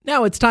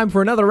Now it's time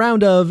for another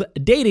round of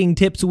dating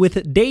tips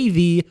with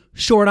Davey.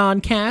 Short on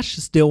cash,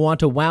 still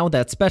want to wow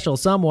that special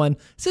someone?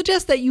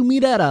 Suggest that you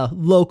meet at a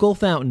local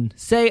fountain.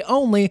 Say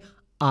only,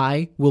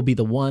 I will be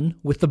the one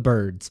with the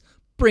birds.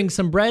 Bring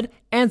some bread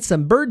and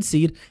some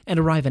birdseed and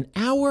arrive an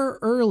hour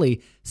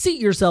early.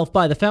 Seat yourself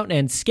by the fountain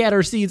and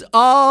scatter seeds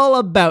all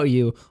about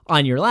you.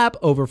 On your lap,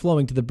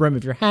 overflowing to the brim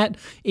of your hat,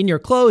 in your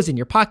clothes, in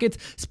your pockets,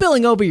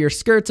 spilling over your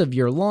skirts of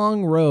your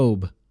long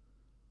robe.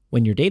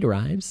 When your date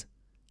arrives,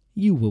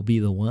 you will be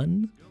the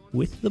one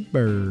with the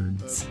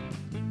birds.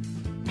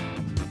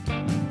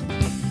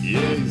 Yeah,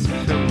 he's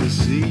come to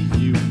see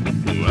you.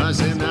 I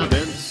said, now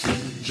Benson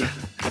Joe,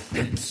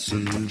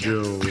 Benson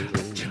Joe,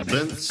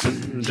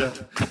 Benson Joe,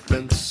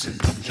 Benson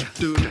Joe,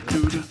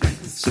 do-do-do-do,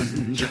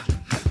 Benson Joe,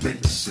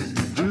 Benson,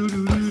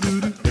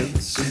 do-do-do-do-do,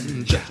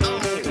 Benson Joe.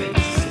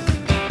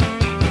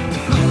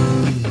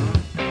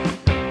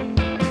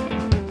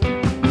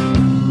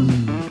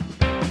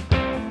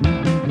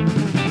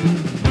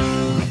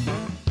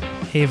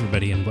 Hey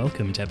everybody, and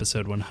welcome to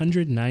episode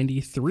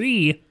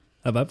 193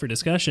 of Up for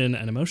Discussion,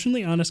 an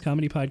emotionally honest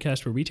comedy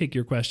podcast where we take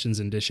your questions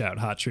and dish out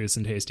hot truths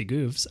and tasty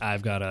goofs.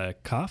 I've got a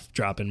cough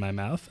drop in my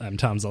mouth. I'm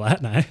Tom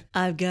Zalatni.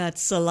 I've got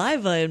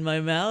saliva in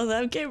my mouth.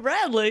 I'm Kate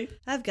Bradley.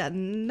 I've got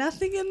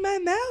nothing in my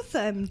mouth.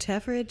 I'm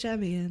Tefra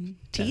Jemian.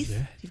 Teeth?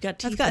 You've got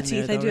teeth. I've got in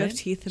teeth. there, I though, do right? have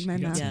teeth in my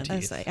You got mouth. some I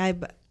was teeth.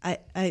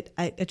 like,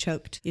 I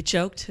choked. You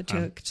choked? I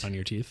choked. On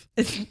your teeth.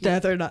 No,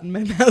 they're not in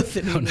my mouth Oh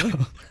anymore.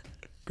 no.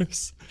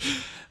 Gross.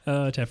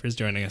 Tefra's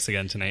joining us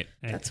again tonight.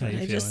 That's How what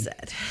you I just feeling?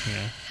 said.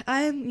 Yeah,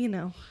 I'm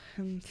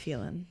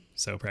feeling.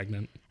 so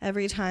pregnant.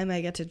 Every time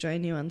I get to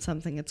join you on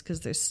something, it's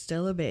because there's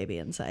still a baby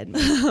inside me.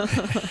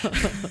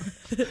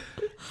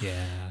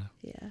 Yeah.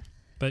 Yeah.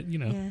 But,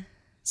 Yeah.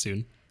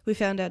 soon. We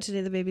found out today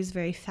the baby's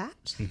very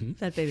fat.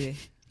 That baby.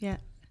 Yeah.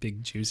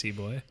 Big juicy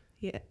boy.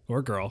 Yeah.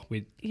 Or girl.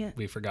 We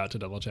forgot to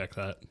double check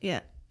that.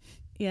 Yeah.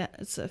 Yeah.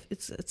 It's a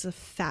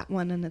fat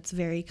one and it's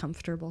very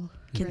comfortable.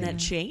 Can right that now.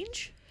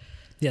 change?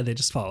 Yeah, they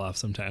just fall off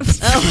sometimes.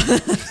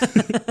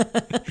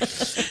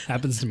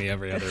 Happens to me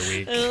every other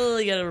week. Oh,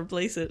 you gotta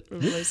replace it.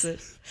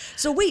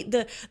 So wait,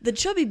 the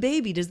chubby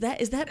baby, is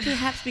that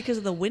perhaps because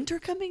of the winter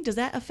coming? Does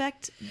that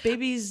affect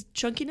baby's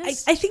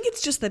chunkiness? I think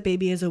it's just that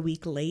baby is a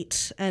week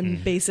late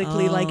and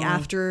basically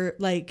after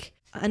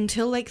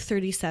until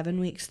 37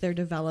 weeks they're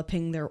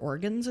developing their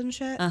organs and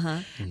shit.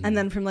 And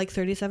then from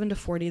 37 to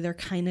 40 they're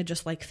kind of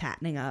just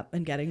fattening up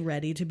and getting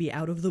ready to be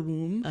out of the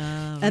womb.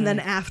 And then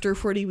after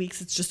 40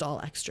 weeks it's just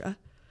all extra.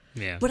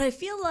 Yeah. But I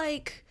feel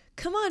like,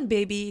 come on,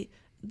 baby,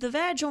 the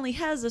vag only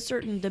has a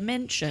certain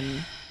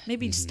dimension.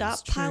 Maybe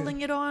stop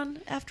piling it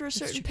on after a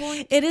certain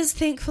point. It is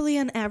thankfully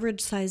an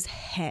average size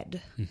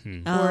head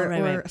or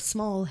a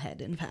small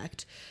head, in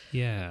fact.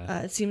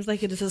 Yeah. It seems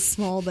like it is a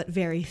small but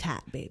very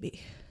fat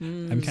baby.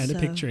 I'm kind of so-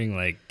 picturing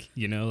like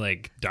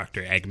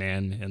Dr.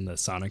 Eggman in the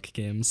Sonic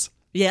games.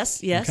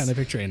 Yes. I'm kind of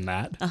picturing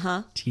that.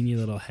 Uh-huh. Teeny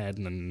little head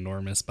and an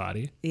enormous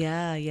body.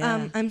 Yeah.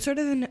 I'm sort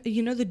of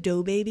the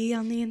dough baby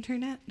on the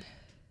internet.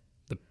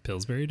 The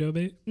Pillsbury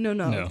Doughbait?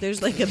 No.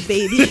 There's a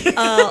baby.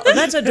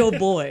 That's a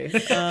doughboy.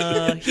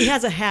 He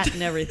has a hat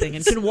and everything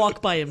and can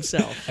walk by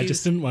himself. I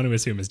just didn't want to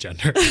assume his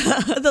gender.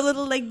 The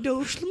little dough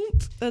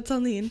schloomp that's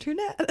on the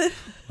internet.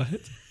 What?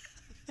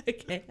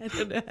 Okay, I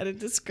don't know how to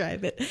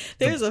describe it.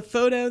 There's a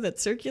photo that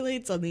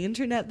circulates on the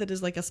internet that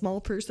is a small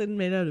person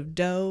made out of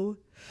dough,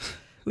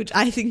 which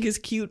I think is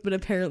cute, but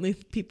apparently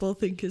people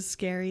think is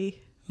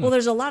scary. Well,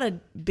 there's a lot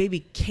of baby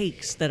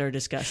cakes that are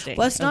disgusting.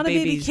 Well, it's not a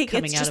baby babies cake.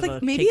 coming It's just out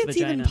of a maybe cake it's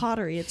vagina. even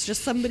pottery. It's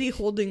just somebody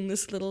holding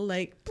this little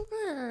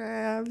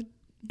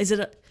Is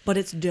it but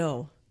it's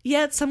dough.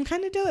 yeah, it's some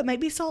kind of dough. It might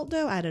be salt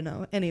dough. I don't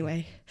know.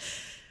 Anyway,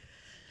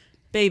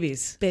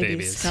 Babies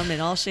Babies. come in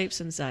all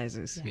shapes and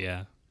sizes.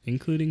 Yeah.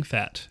 Including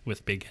fat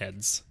with big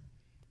heads.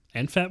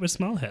 And fat with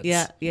small heads.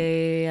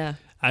 Yeah.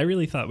 I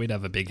really thought we'd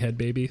have a big head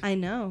baby I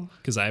know,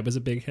 because I was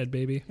a big head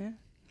baby. Yeah.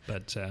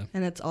 But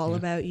and it's all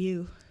about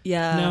you.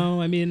 Yeah.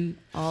 no, I mean,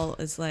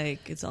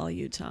 It's all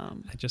you,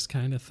 Tom. I just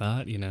kind of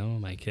thought,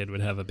 my kid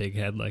would have a big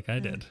head like I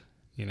did,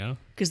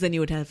 Because then you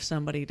would have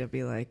somebody to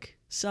be like,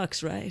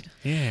 sucks, right?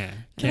 Yeah.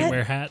 Can't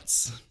wear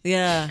hats.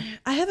 Yeah.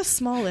 I have a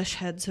smallish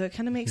head, so it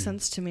kind of makes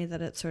sense to me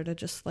that it's sort of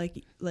just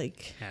like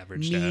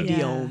Averaged out.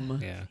 Medium.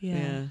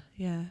 Yeah.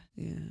 yeah.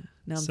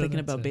 Now I'm So thinking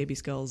that's about it. baby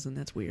skulls, and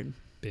that's weird.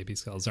 Baby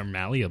skulls are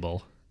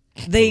malleable.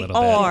 They little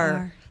bit.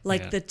 are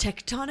like Yeah. the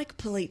tectonic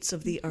plates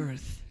of the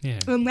earth. Yeah.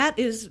 And that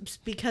is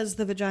because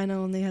the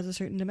vagina only has a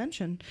certain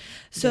dimension.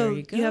 So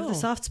There you have the go.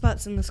 soft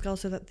spots in the skull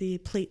so that the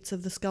plates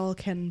of the skull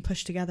can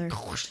push together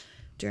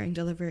during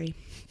delivery.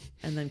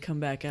 And then come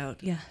back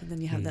out. Yeah. And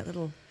then you have that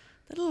little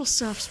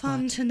soft spot.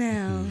 Fun to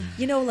know.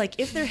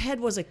 If their head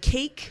was a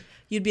cake,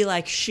 you'd be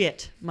like,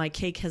 shit, my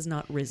cake has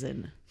not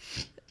risen.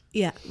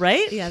 Yeah.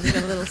 Right? Yeah, they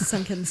got a little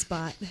sunken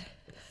spot.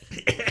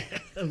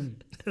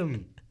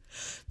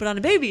 But on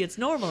a baby, it's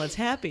normal. It's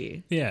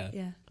happy. Yeah.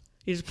 Yeah.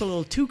 You just put a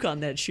little toque on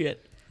that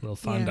shit. Little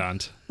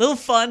fondant. Little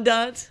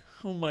fondant.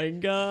 Oh my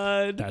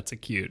God. That's a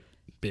cute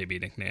baby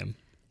nickname.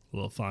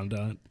 Little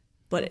fondant.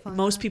 But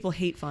most people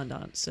hate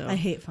fondant. So I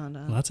hate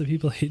fondant. Lots of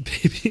people hate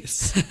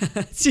babies.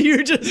 So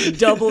you're just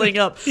doubling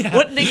up.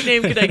 What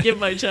nickname could I give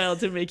my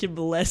child to make him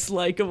less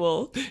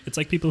likable? It's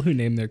like people who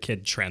name their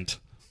kid Trent.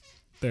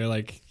 They're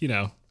like,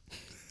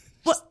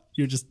 What?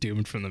 you're just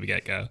doomed from the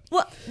get-go.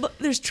 What? But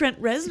there's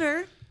Trent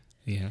Reznor,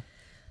 Yeah.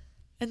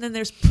 and then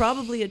there's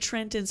probably a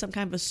Trent in some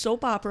kind of a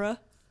soap opera.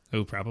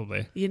 Oh,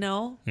 probably.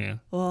 Yeah.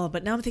 Oh,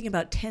 but now I'm thinking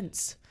about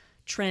tents.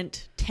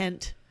 Trent,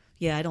 tent.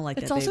 Yeah, I don't like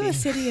It's that. also baby. a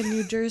city in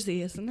New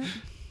Jersey, isn't it?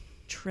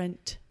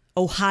 Trent,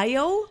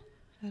 Ohio.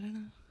 I don't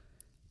know.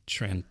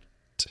 Trent.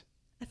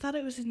 I thought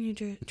it was in New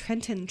Jersey.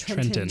 Trenton.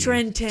 Trenton.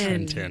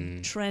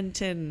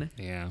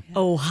 Yeah.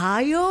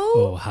 Ohio.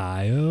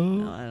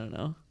 Ohio. Oh, I don't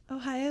know.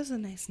 Ohio's a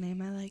nice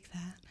name. I like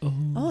that.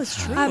 Oh, it's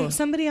true.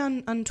 Somebody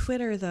on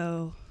Twitter,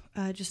 though,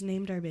 just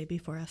named our baby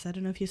for us. I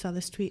don't know if you saw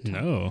this tweet,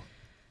 Tom.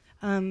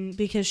 No.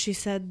 Because she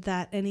said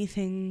that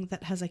anything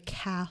that has a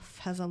calf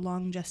has a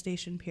long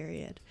gestation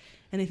period.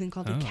 Anything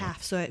called a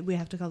calf. So we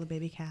have to call the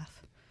baby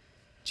calf.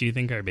 Do you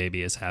think our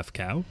baby is half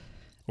cow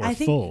or I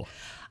think- full?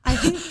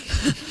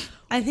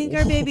 I think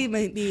our baby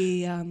might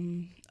be a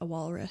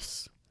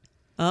walrus.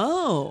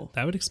 Oh.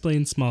 That would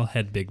explain small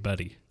head, big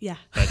buddy. Yeah.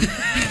 Buddy.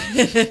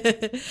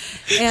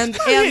 And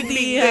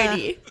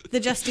Buddy. the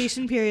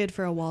gestation period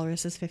for a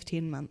walrus is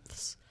 15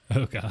 months.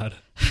 Oh, God.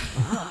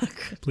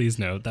 Fuck. Please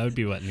no. That would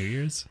be what, New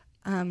Year's?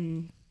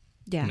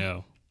 Yeah.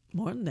 No.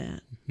 More than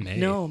that. May.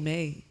 No,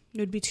 May. It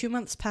would be 2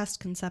 months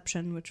past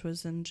conception, which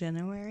was in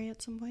January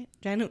at some point.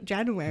 January.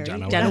 January.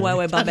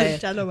 Bobby.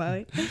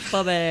 January.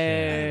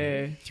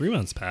 Bobby. 3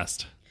 months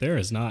passed. There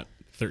is not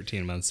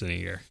 13 months in a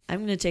year. I'm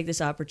going to take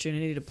this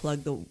opportunity to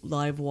plug the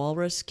live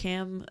walrus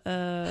cam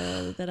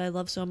that I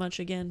love so much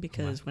again,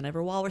 because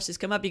whenever walruses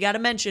come up, you got to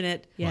mention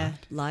it. Yeah.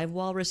 Live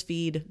walrus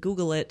feed.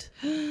 Google it.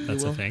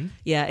 That's a thing?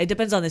 Yeah, it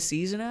depends on the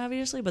season,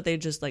 obviously, but they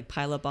just like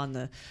pile up on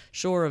the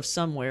shore of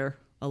somewhere,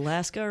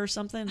 Alaska or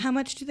something. How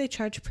much do they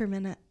charge per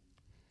minute?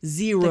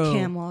 0. The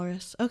cam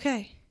walrus.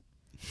 Okay.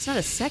 It's not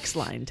a sex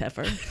line,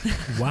 Teffer.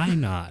 Why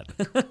not?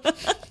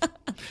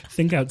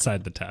 Think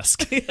outside the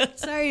tusk.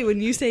 Sorry,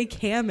 when you say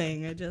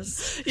camming, I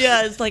just...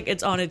 Yeah, it's like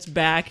it's on its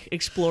back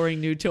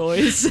exploring new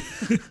toys.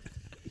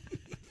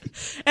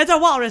 It's a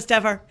walrus,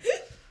 Teffer.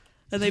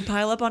 And they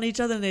pile up on each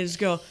other and they just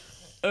go,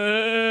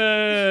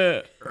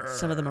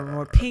 Some of them are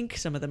more pink,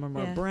 some of them are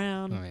more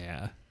brown. Oh,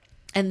 yeah.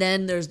 And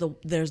then there's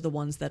the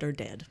ones that are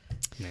dead.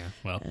 Yeah,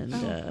 well. And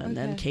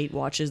then okay. Kate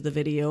watches the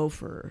video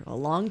for a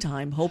long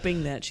time,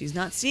 hoping that she's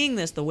not seeing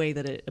this the way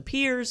that it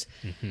appears.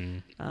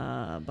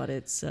 But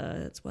it's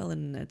well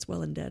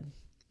and dead.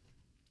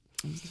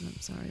 I'm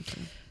sorry for.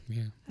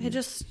 Yeah. I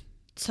just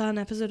saw an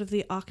episode of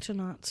The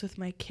Octonauts with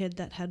my kid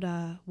that had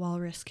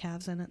walrus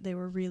calves in it. They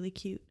were really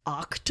cute.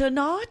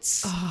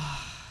 Octonauts?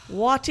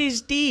 What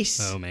is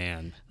this? Oh,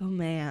 man. Oh,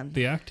 man.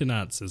 The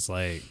Octonauts is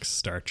like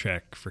Star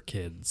Trek for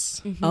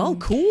kids. Oh,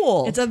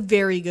 cool. It's a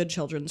very good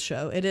children's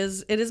show. It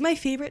is my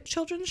favorite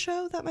children's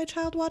show that my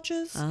child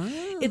watches.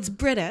 It's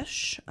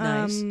British.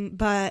 Nice.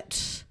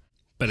 But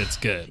it's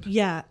good.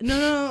 yeah.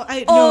 No.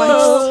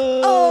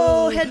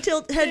 Head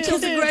tilt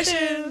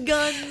aggression,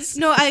 guns.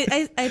 No,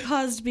 I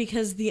paused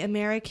because the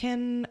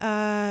American,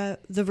 the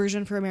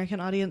version for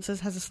American audiences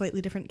has a slightly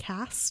different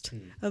cast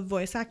of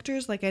voice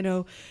actors. Like I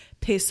know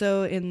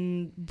Peso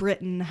in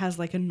Britain has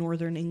like a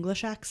Northern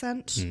English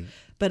accent,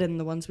 but in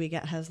the ones we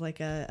get has like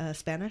a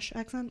Spanish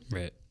accent.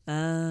 Right.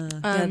 Yeah,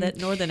 that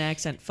northern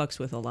accent fucks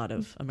with a lot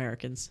of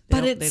Americans.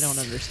 But They don't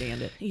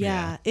understand it.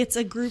 Yeah, it's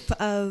a group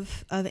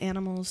of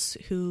animals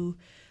who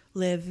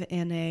live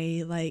in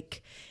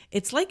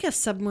it's like a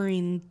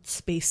submarine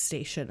space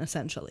station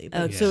essentially.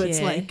 But, so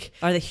it's like,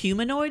 are they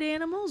humanoid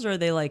animals or are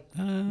they like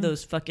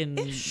those fucking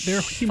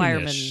They're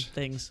fireman humanish.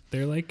 things?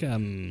 They're like,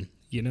 like...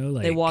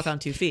 They walk on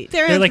 2 feet.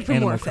 They're like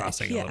Animal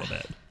anthropomorphic, Crossing a little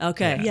bit.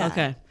 Okay. Yeah.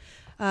 Okay.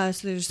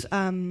 So there's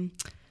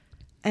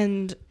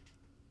and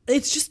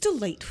it's just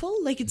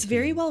delightful. Like it's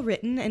very well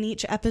written, and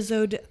each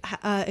episode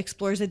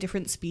explores a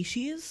different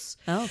species.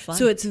 Oh, fun.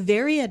 So it's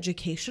very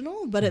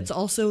educational, but it's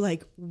also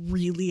like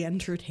really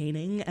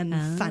entertaining and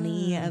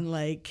funny and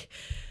like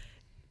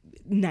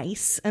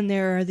nice. And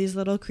there are these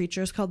little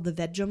creatures called the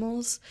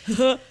Vegemals,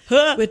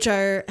 which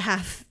are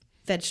half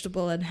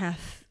vegetable and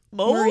half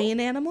marine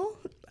animal.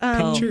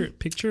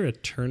 Picture a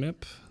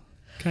turnip,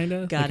 kind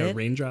of Got like it. a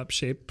raindrop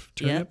shaped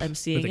turnip. I'm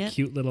seeing with a it.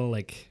 cute little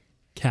like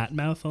cat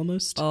mouth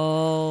almost,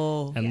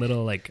 Oh. and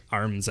little like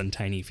arms and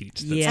tiny feet.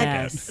 That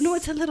Yes. stick No,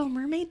 it's a little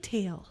mermaid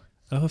tail.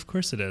 out. Oh, of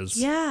course it is.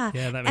 Yeah.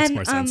 Yeah, that makes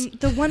more sense.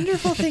 The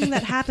wonderful thing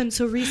that happened,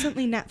 so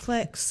recently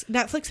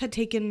Netflix had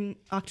taken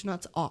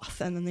Octonauts off,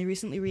 and then they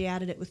recently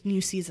re-added it with new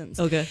seasons.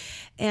 Okay.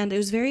 And it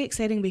was very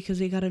exciting because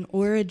we got an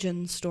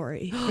origin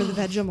story for the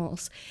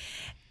Vegemals.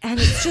 And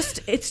it's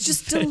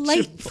just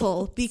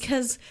delightful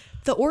because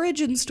the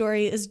origin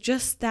story is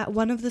just that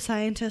one of the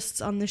scientists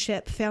on the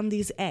ship found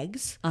these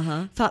eggs,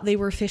 thought they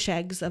were fish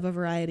eggs of a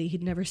variety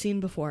he'd never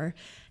seen before,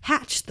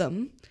 hatched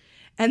them,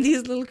 and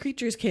these little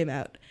creatures came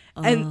out.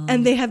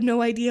 And they have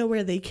no idea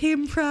where they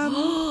came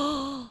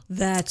from.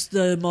 That's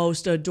the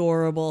most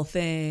adorable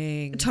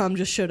thing. Tom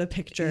just showed a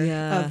picture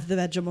Yeah. of the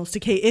Vegemals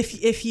to Kate.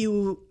 If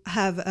you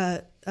have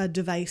a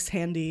device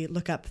handy,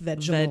 look up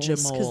Vegemals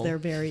because Vegemol. they're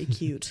very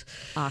cute.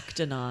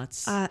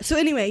 Octonauts. So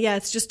anyway, yeah,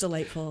 it's just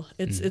delightful.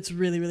 It's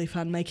really, really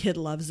fun. My kid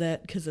loves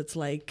it because it's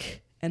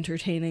like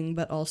entertaining,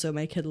 but also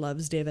my kid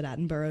loves David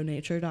Attenborough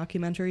nature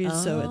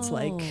documentaries. So it's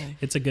like,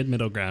 It's a good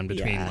middle ground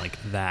between Yeah. like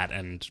that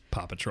and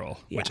Paw Patrol,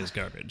 which Yeah. is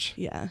garbage.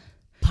 yeah.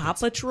 Paw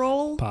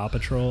Patrol? Paw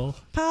Patrol.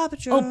 Paw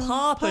Patrol. Oh,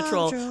 Paw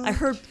Patrol. I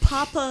heard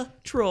Papa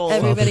Troll.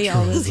 Everybody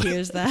always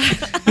hears that.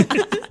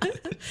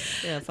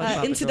 Yeah, fuck Paw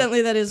Patrol.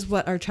 Incidentally, that is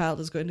what our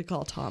child is going to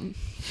call Tom.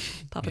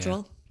 Paw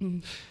Patrol?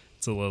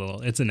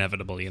 It's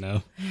inevitable, you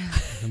know.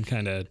 I'm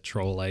kind of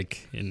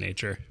troll-like in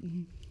nature.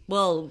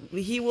 Well,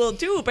 he will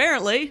too,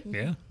 apparently.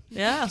 Yeah.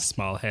 Yeah.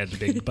 Small head,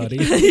 big buddy.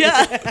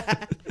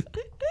 Yeah.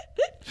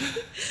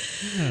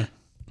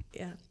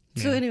 Yeah.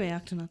 So anyway,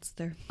 Octonauts,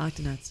 they're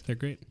Octonauts. They're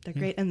great.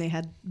 great, and they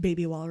had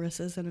baby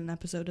walruses in an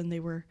episode, and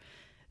they were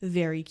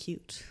very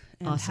cute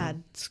and Awesome.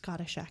 had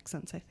Scottish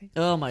accents, I think.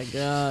 Oh, my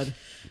God.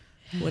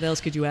 What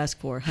else could you ask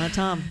for? Huh,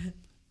 Tom?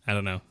 I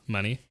don't know.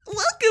 Money?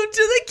 Welcome to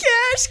the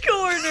Cash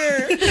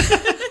Corner.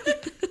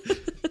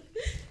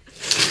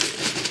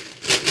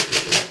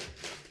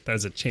 That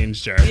was a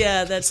change jar.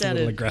 Yeah, that It's a little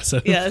sounded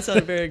aggressive. Yeah, that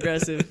sounded very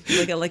aggressive.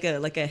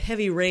 Like a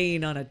heavy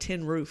rain on a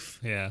tin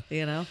roof. Yeah.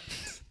 You know?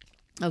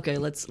 Okay,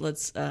 let's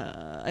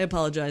I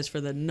apologize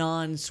for the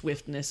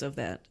non-swiftness of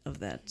that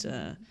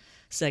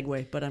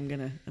segue, but I'm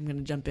going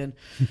to jump in.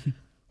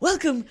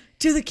 Welcome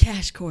to the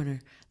Cash Corner,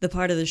 the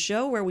part of the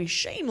show where we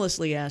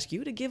shamelessly ask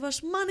you to give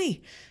us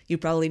money. You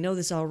probably know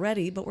this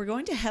already, but we're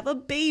going to have a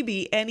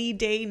baby any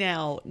day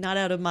now. Not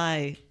out of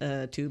my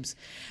tubes.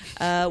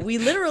 We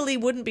literally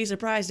wouldn't be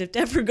surprised if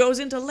Deborah goes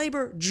into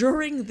labor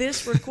during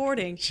this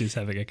recording. She's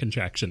having a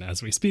contraction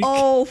as we speak.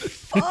 Oh,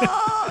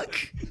 fuck.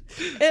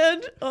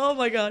 And, oh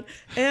my God.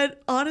 And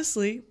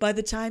honestly, by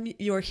the time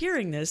you're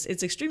hearing this,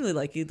 it's extremely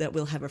likely that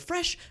we'll have a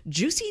fresh,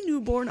 juicy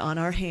newborn on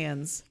our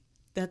hands.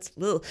 That's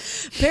little.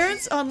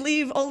 Parents on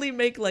leave only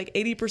make like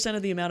 80%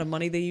 of the amount of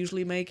money they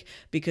usually make,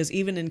 because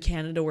even in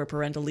Canada where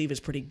parental leave is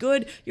pretty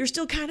good, you're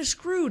still kind of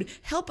screwed.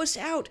 Help us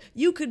out.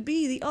 You could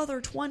be the other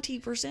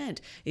 20%.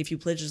 If you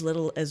pledge as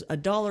little as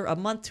 $1 a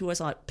month to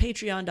us on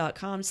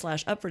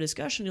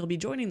patreon.com/upfordiscussion, you'll be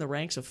joining the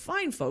ranks of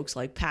fine folks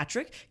like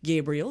Patrick,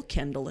 Gabriel,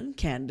 Kendallin,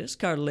 Candace,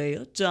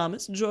 Carlea,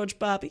 Thomas, George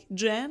Poppy,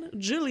 Jan,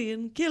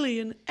 Jillian,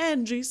 Killian,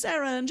 Angie,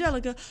 Sarah,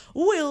 Angelica,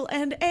 Will,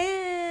 and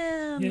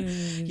Anne.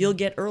 Yay. You'll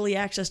get early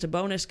access to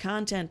bonus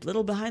content,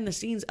 little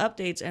behind-the-scenes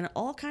updates, and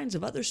all kinds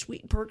of other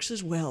sweet perks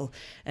as well.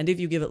 And if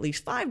you give at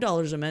least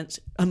 $5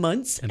 a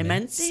month,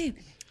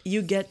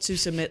 you get to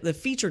submit the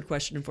featured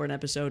question for an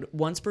episode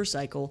once per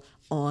cycle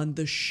on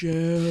the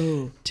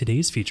show.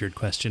 Today's featured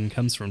question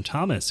comes from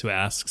Thomas, who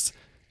asks,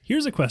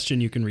 here's a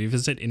question you can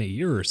revisit in a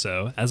year or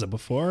so as a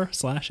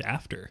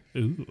before/after.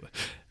 Ooh.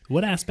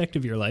 What aspect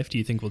of your life do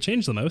you think will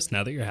change the most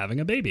now that you're having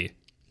a baby?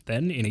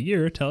 Then, in a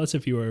year, tell us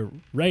if you were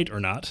right or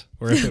not,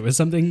 or if it was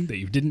something that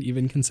you didn't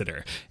even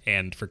consider.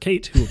 And for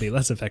Kate, who will be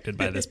less affected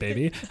by this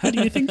baby, how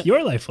do you think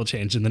your life will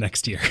change in the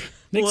next year?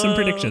 Make some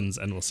predictions,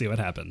 and we'll see what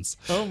happens.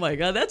 Oh my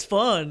God, that's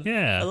fun.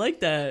 Yeah. I like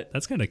that.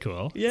 That's kind of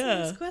cool. Yeah.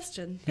 Nice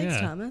question. Thanks,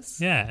 Yeah.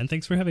 Thomas. Yeah, and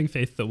thanks for having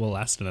faith that we'll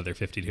last another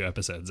 52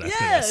 episodes after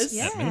Yes! this,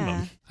 at Yeah.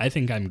 minimum. I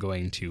think I'm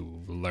going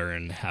to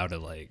learn how to,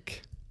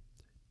 like,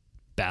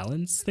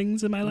 balance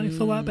things in my life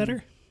a lot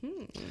better.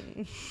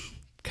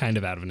 Kind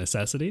of out of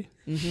necessity.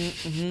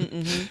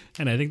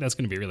 And I think that's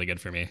going to be really good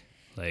for me.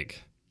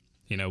 Like,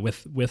 you know,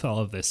 with all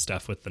of this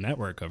stuff with the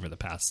network over the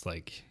past,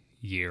 like,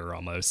 year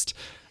almost,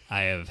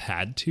 I have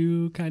had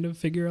to kind of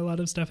figure a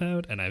lot of stuff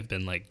out, and I've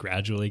been, like,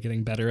 gradually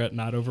getting better at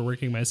not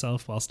overworking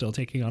myself while still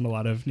taking on a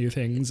lot of new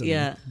things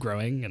and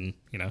growing. And,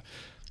 you know,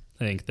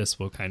 I think this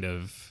will kind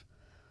of,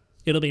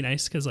 it'll be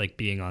nice because, like,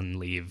 being on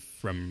leave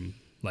from,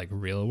 like,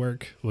 real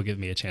work will give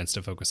me a chance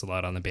to focus a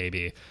lot on the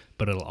baby,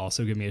 but it'll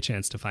also give me a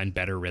chance to find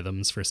better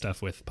rhythms for stuff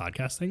with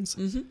podcast things.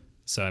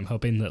 So I'm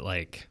hoping that,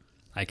 like,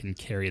 I can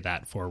carry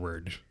that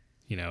forward,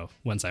 you know,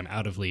 once I'm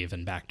out of leave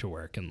and back to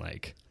work, and,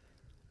 like,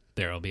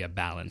 there'll be a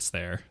balance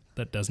there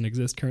that doesn't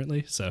exist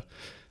currently. So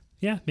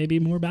yeah, maybe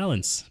more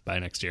balance by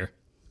next year.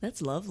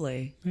 That's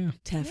lovely. Yeah.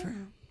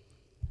 Teffer.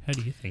 How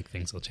do you think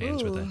things will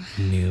change with a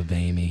new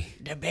baby?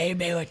 The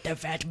baby with the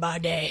fat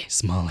body.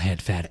 Small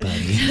head, fat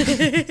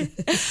buddy.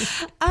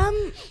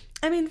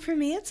 I mean, for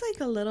me, it's like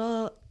a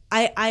little.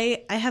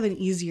 I have an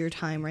easier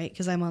time, right?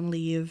 Because I'm on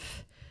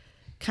leave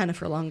kind of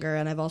for longer,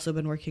 and I've also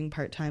been working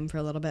part time for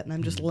a little bit, and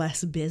I'm just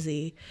less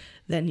busy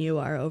than you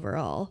are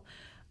overall.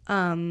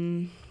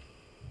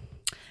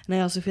 And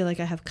I also feel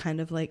like I have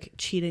kind of like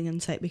cheating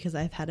insight because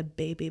I've had a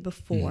baby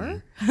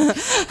before.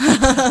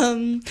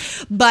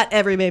 But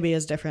every baby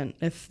is different.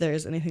 If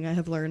there's anything I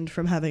have learned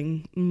from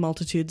having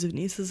multitudes of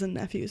nieces and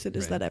nephews, it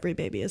is that every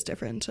baby is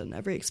different and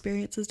every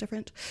experience is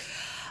different.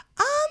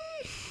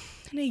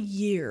 In a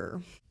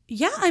year.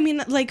 Yeah, I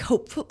mean, like,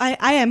 hopeful.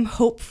 I am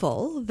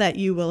hopeful that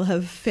you will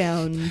have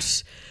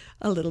found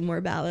a little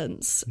more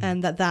balance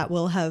and that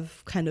will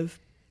have kind of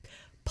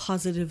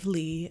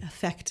positively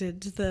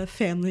affected the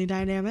family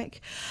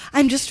dynamic.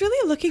 I'm just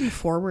really looking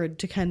forward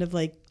to kind of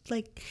like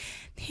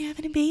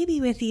having a baby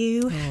with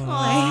you.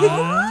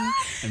 I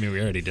mean, we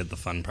already did the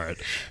fun part.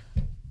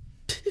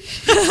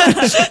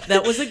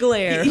 That was a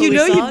glare. You we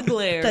know, saw a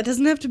glare. That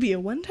doesn't have to be a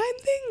one-time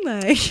thing.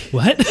 Like,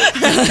 What?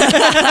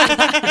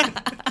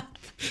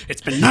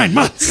 It's been 9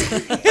 months.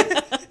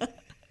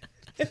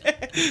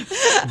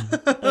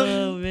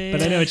 Oh man.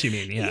 But I know what you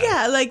mean. Yeah.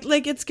 yeah,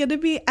 like it's gonna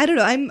be. I don't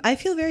know. I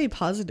feel very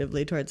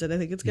positively towards it. I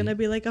think it's gonna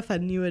be like a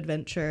fun new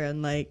adventure,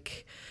 and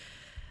like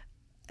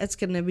it's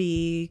gonna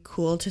be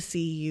cool to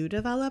see you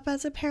develop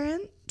as a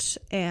parent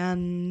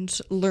and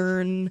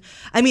learn.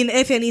 I mean,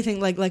 if anything,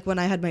 like when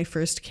I had my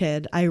first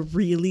kid, I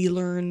really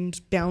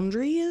learned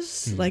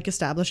boundaries, like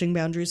establishing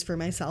boundaries for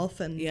myself,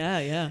 and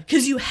Yeah.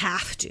 because you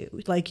have to,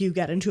 like, you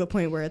get into a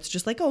point where it's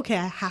just like, okay,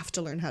 I have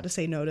to learn how to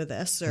say no to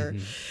this, or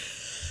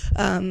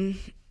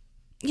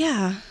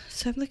yeah,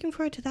 so I'm looking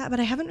forward to that. But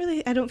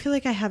I don't feel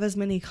like I have as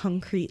many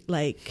concrete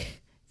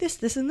like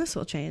this and this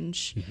will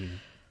change.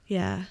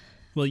 Yeah.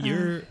 Well,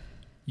 you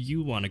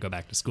want to go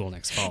back to school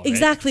next fall, right?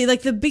 Exactly.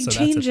 Like the big So that's a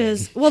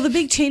changes. thing. Well, the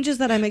big changes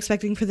that I'm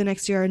expecting for the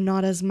next year are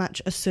not as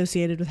much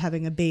associated with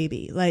having a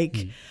baby.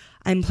 Like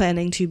I'm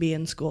planning to be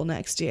in school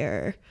next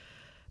year,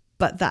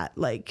 but that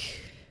like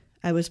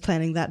I was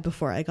planning that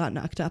before I got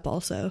knocked up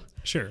also.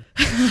 Sure.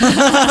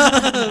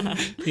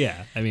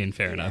 Yeah. I mean,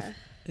 fair enough.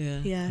 Yeah.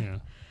 Yeah.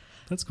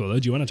 That's cool though.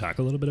 Do you want to talk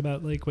a little bit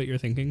about like what you're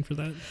thinking for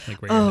that?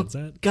 Like where your head's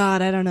at?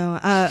 God, I don't know.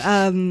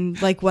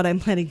 Like what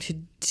I'm planning to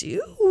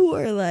do,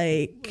 or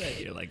like What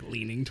you're like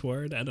leaning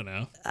toward? I don't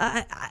know.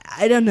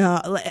 I don't know.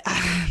 Like,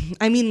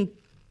 I mean,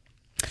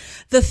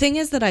 the thing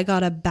is that I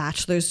got a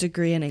bachelor's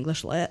degree in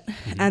English Lit,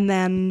 and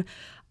then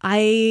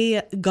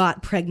I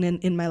got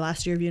pregnant in my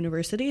last year of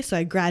university. So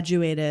I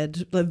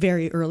graduated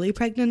very early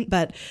pregnant,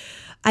 but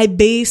I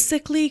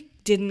basically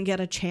didn't get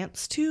a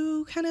chance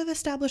to kind of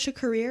establish a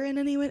career in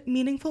any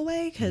meaningful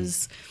way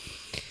because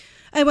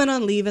I went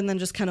on leave, and then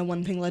just kind of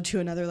one thing led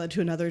to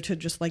another to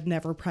just like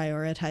never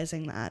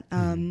prioritizing that.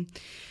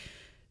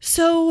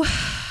 So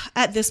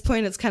at this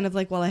point, it's kind of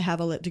like, well, I have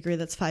a lit degree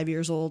that's 5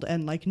 years old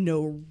and like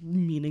no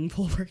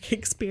meaningful work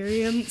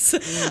experience.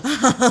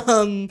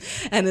 And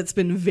it's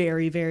been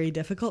very, very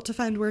difficult to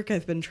find work.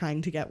 I've been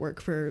trying to get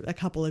work for a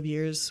couple of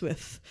years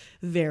with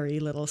very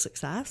little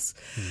success.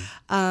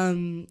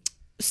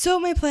 So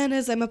my plan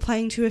is I'm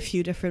applying to a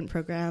few different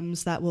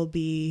programs that will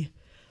be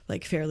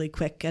like fairly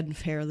quick and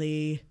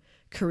fairly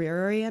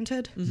career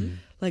oriented,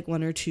 like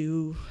 1 or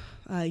 2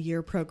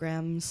 year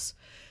programs.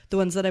 The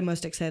ones that I'm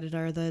most excited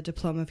are the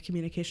Diploma of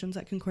Communications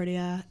at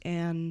Concordia.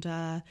 And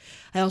I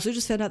also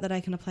just found out that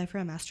I can apply for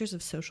a Master's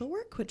of Social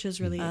Work, which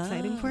is really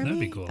exciting for me. That'd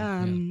be cool.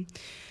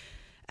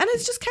 And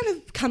it's just kind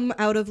of come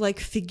out of like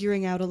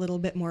figuring out a little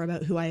bit more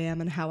about who I am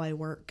and how I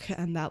work,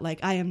 and that like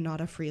I am not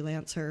a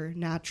freelancer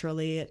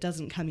naturally. It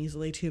doesn't come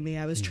easily to me.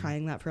 I was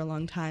trying that for a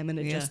long time, and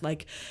it just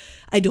like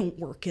I don't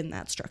work in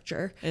that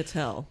structure. It's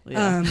hell.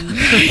 Yeah.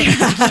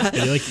 I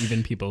feel like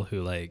even people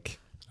who like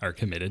are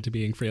committed to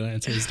being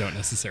freelancers don't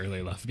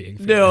necessarily love being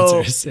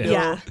freelancers.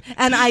 Yeah.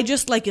 And I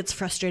just like, it's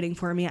frustrating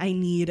for me. I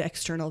need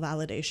external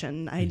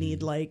validation. I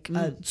need like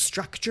a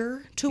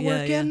structure to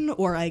work in,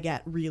 or I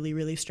get really,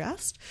 really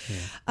stressed.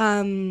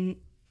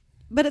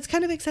 But it's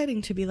kind of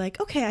exciting to be like,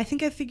 okay, I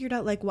think I figured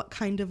out like what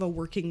kind of a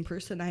working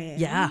person I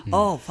am. Yeah.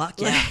 Oh, fuck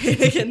yeah.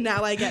 Like, and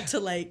now I get to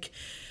like,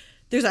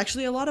 there's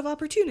actually a lot of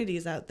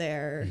opportunities out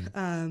there.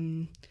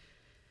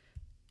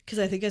 Because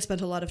I think I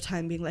spent a lot of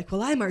time being like,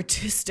 well, I'm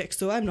artistic,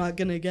 so I'm not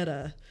going to get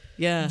a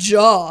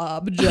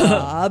job.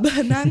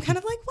 And now I'm kind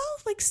of like, well,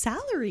 like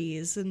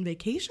salaries and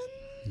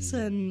vacations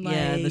and like...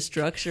 Yeah, and the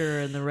structure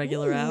and the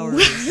regular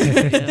hours.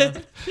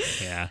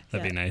 Yeah.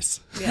 That'd be nice.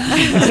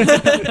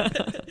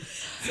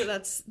 So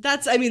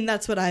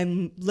that's what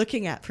I'm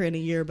looking at for in a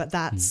year, but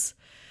that's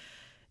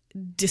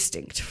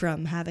distinct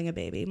from having a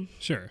baby.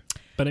 Sure.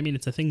 But I mean,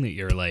 it's a thing that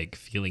you're like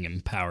feeling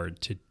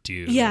empowered to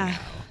do. Yeah. Now,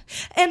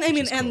 And I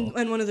mean, cool.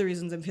 and one of the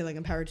reasons I'm feeling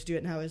empowered to do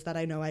it now is that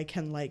I know I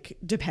can like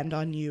depend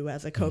on you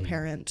as a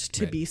co-parent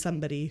to be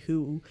somebody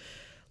who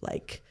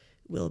like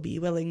will be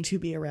willing to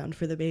be around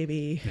for the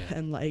baby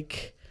and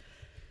like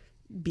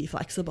be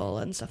flexible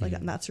and stuff like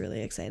that. And that's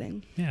really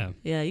exciting. Yeah.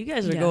 Yeah, you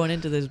guys are going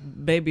into this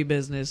baby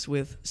business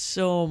with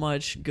so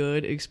much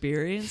good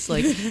experience.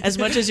 Like, as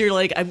much as you're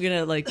like, I'm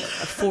gonna like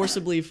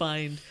forcibly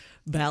find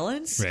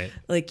balance, Right.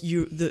 like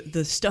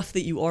the stuff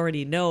that you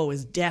already know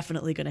is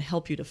definitely going to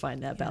help you to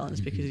find that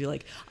balance, because you're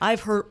like, I've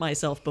hurt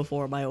myself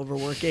before by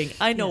overworking.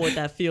 I know what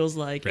that feels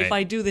like. Right. If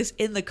I do this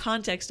in the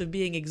context of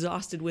being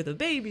exhausted with a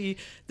baby,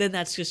 then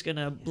that's just going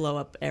to blow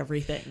up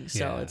everything.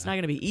 So it's not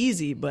going to be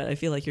easy, but I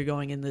feel like you're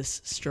going in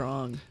this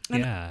strong.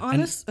 Yeah. Oh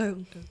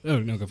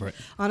no, go for it.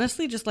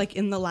 honestly, just like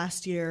in the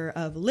last year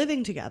of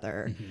living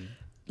together,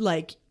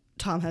 like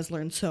Tom has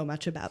learned so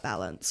much about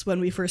balance.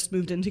 When we first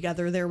moved in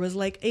together, there was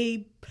like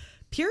a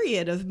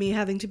period of me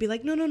having to be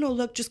like, no,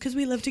 look, just because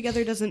we live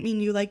together doesn't mean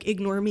you like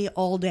ignore me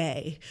all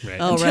day Right.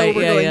 Oh, until right,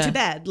 we're yeah, going yeah. to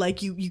bed.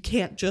 Like you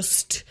can't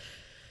just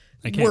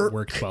I can't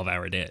work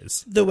 12-hour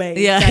days. the way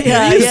Yeah, that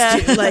yeah, you're used yeah.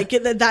 to. Like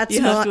that's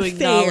You not have to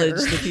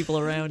acknowledge fair. the people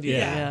around you.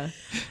 Yeah.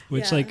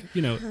 Which, Yeah. like,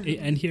 you know,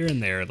 and here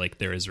and there, like,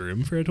 there is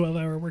room for a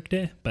 12-hour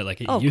workday, but,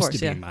 like, it Oh, of used course,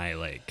 to be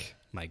yeah.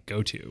 my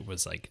go-to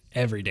was, like,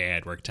 every day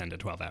I'd work 10 to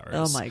 12 hours.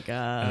 Oh my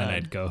god. And then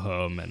I'd go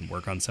home and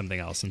work on something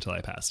else until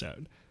I passed out.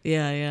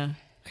 Yeah.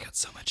 I got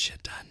so much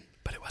shit done,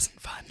 but it wasn't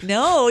fun.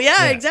 No,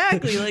 yeah,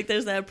 exactly. Like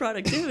there's that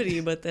productivity,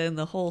 but then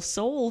the whole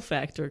soul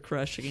factor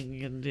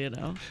crushing, and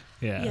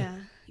Yeah.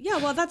 Yeah,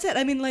 well, that's it.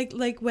 I mean,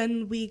 like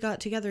when we got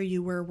together,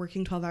 you were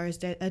working 12 hours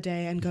a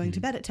day and going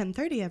to bed at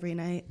 10:30 every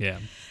night. Yeah.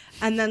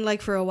 And then,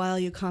 like, for a while,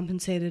 you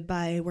compensated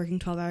by working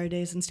 12-hour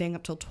days and staying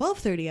up till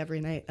 12:30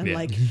 every night. And, Yeah.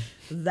 like,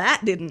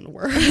 that didn't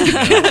work.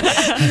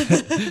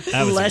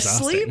 That was less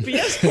exhausting. sleep.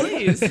 Yes,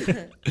 please.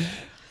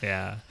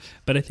 Yeah.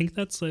 But I think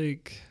that's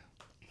like,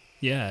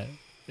 yeah,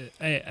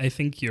 I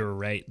think you're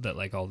right that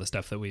like all the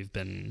stuff that we've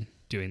been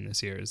doing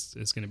this year is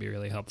going to be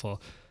really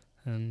helpful.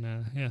 And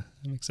yeah,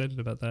 I'm excited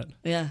about that.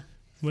 Yeah,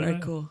 very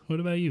cool. What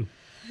about you?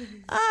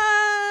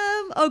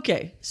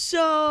 Okay,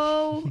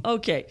 so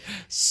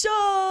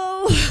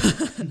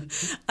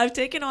I've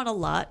taken on a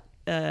lot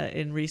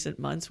in recent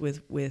months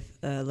with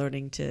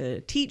learning to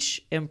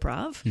teach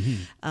improv,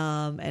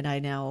 and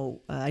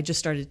I just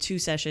started 2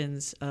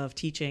 sessions of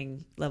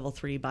teaching level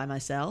 3 by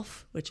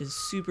myself, which is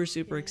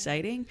super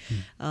exciting.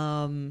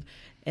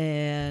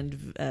 And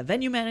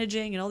venue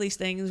managing and all these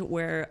things,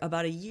 where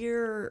about 1.5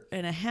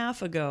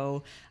 years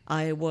ago,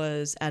 I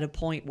was at a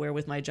point where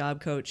with my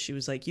job coach, she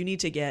was like, you need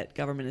to get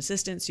government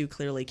assistance. You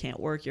clearly can't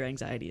work. Your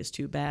anxiety is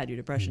too bad. Your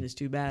depression is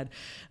too bad.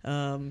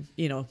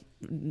 You know,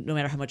 no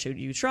matter how much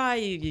you try,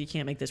 you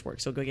can't make this work.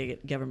 So go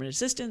get government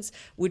assistance,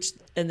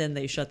 and then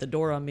they shut the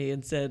door on me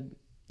and said,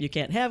 you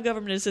can't have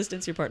government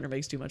assistance. Your partner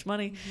makes too much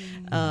money.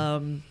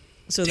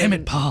 So Damn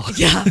it, Paul.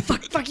 Yeah,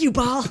 fuck you,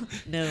 Paul.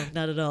 No,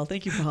 not at all.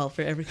 Thank you, Paul,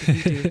 for everything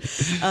you do.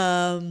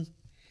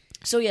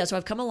 So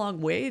I've come a long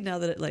way now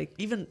that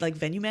even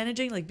venue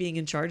managing, like being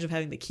in charge of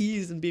having the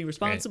keys and being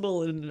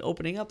responsible and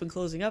opening up and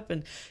closing up.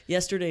 And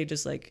yesterday,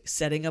 just like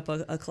setting up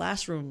a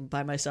classroom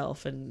by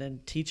myself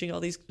and teaching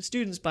all these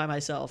students by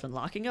myself and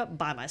locking up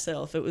by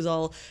myself. It's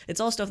all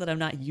stuff that I'm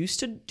not used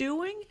to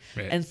doing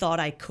and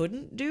thought I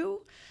couldn't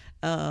do.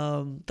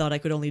 Thought I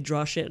could only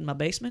draw shit in my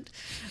basement,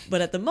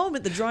 but at the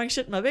moment the drawing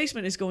shit in my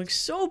basement is going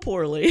so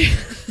poorly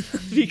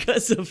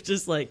because of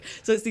just so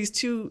it's these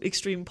 2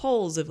 extreme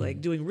poles of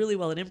doing really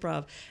well in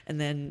improv,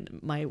 and then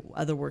my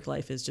other work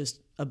life is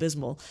just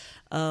abysmal.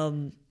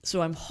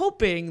 So I'm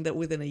hoping that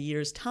within 1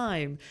 year's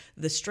time,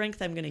 the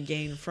strength I'm going to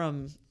gain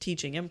from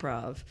teaching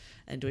improv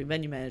and doing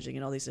venue managing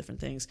and all these different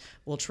things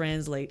will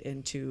translate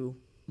into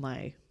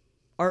my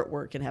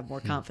artwork and have more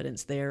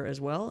confidence there as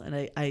well.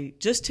 And I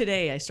just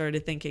today I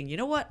started thinking, you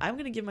know what, I'm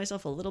going to give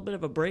myself a little bit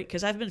of a break,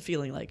 because I've been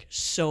feeling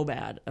so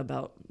bad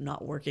about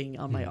not working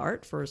on my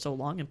art for so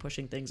long and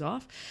pushing things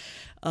off.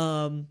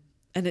 And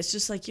it's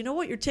just you know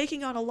what, you're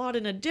taking on a lot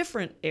in a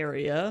different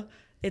area.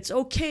 It's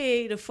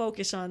okay to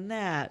focus on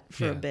that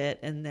for a bit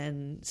and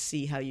then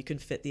see how you can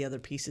fit the other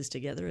pieces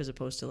together, as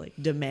opposed to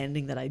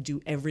demanding that I do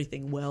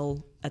everything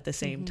well at the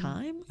same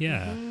time.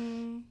 Yeah.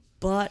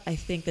 But I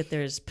think that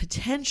there's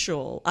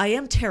potential. I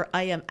am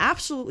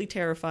absolutely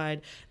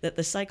terrified that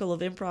the cycle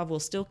of improv will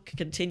still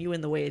continue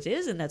in the way it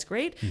is, and that's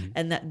great,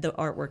 and that the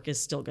artwork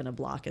is still going to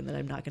block, and that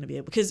I'm not going to be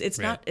able, because it's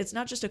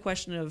not just a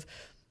question of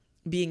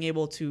being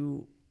able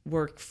to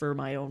work for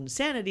my own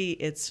sanity,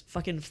 it's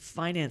fucking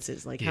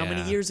finances. How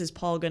many years is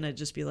Paul gonna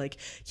just be like,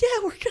 yeah,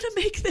 we're gonna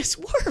make this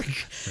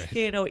work?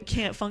 You know, it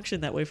can't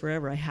function that way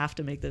forever. I have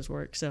to make this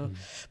work. So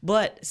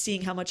but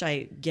seeing how much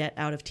I get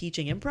out of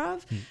teaching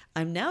improv,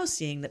 I'm now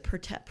seeing that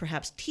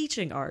perhaps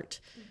teaching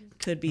art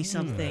could be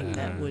something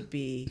that would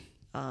be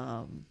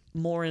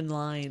more in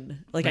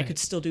line. I could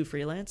still do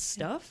freelance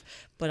stuff,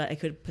 but I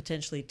could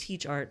potentially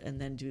teach art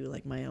and then do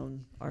my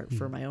own art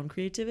for my own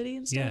creativity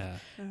and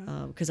stuff.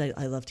 Because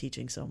I love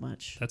teaching so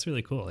much. That's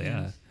really cool.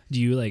 Yeah.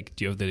 Do you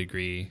have the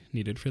degree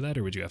needed for that,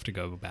 or would you have to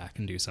go back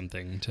and do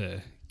something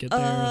to get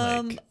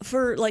there?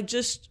 For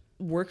just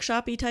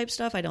workshop-y type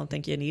stuff, I don't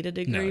think you need a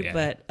degree,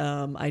 but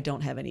I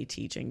don't have any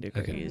teaching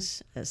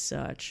degrees as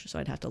such, so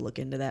I'd have to look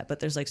into that.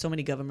 But there's so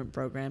many government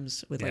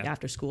programs with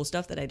after school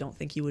stuff that I don't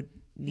think you would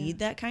need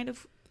that kind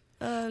of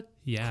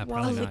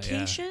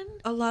qualification.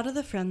 A lot of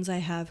the friends I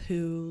have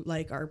who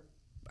are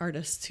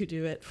artists who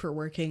do it for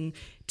working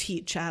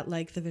teach at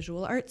the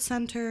visual arts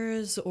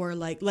centers, or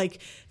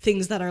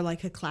things that are a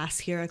class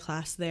here, a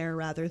class there,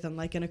 rather than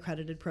an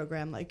accredited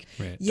program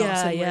where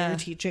you're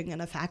teaching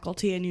in a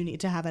faculty and you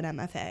need to have an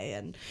MFA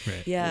and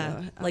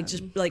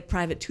just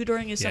private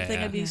tutoring is something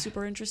I'd be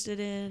super interested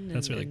in.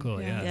 That's really cool.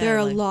 There are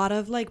a lot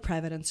of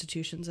private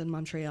institutions in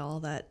Montreal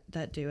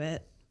that do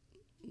it.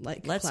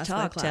 Let's class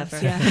talk, by class.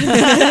 Teffer.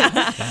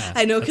 Yeah.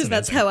 I know, because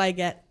that's how I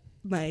get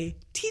my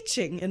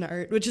teaching in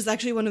art, which is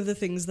actually one of the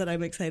things that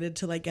I'm excited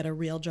to like get a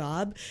real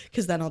job,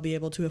 because then I'll be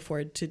able to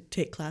afford to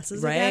take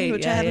classes again,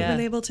 which I haven't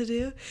been able to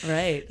do.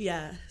 Right.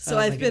 Yeah. So Oh,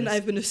 my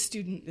I've been a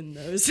student in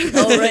those.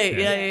 Oh, right.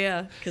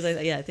 Yeah. Because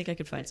I think I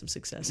could find some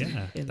success. Yeah,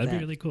 in that'd that. be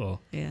really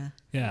cool. Yeah.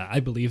 Yeah, I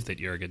believe that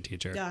you're a good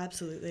teacher. Yeah,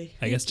 absolutely.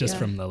 I guess just Yeah.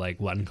 from the like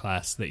one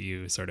class that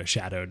you sort of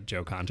shadowed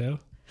Joe Conto.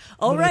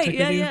 Oh, that I right. took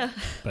Yeah, with you. yeah.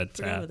 But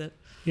Forgot with it.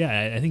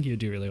 yeah, I think you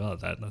do really well at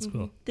that. That's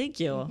cool. Thank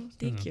you.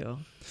 Thank you.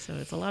 So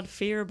it's a lot of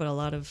fear, but a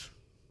lot of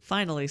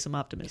finally some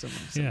optimism.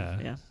 So,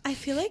 Yeah. I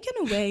feel like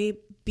in a way,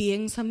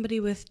 being somebody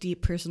with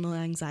deep personal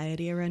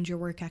anxiety around your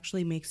work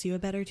actually makes you a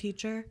better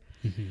teacher,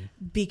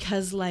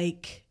 because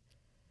like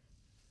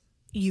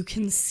you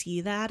can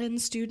see that in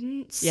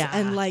students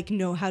and like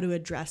know how to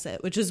address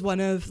it, which is one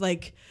of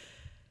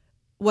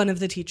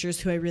the teachers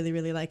who I really,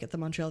 really like at the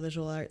Montreal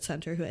Visual Arts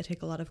Centre, who I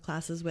take a lot of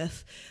classes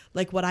with.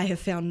 Like what I have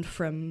found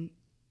from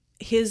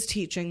his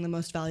teaching, the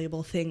most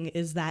valuable thing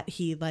is that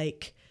he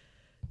like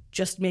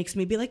just makes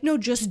me be like, no,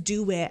 just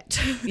do it.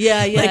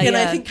 Yeah, yeah, And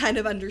I yeah. think kind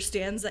of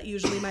understands that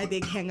usually my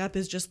big hang up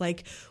is just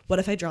like, what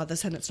if I draw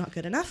this and it's not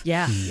good enough?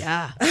 Yeah,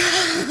 yeah.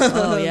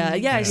 Oh, yeah.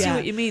 Yeah, I see Yeah.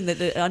 what you mean. That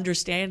the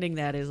understanding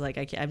that is like,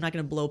 I'm not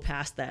going to blow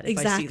past that if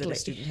I see that a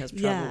student has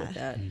trouble with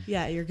that.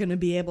 Yeah, you're going to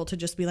be able to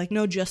just be like,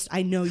 no,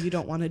 I know you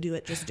don't want to do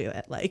it, just do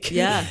it. Like,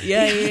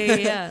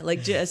 Yeah.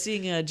 Like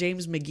seeing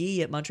James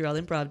McGee at Montreal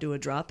Improv do a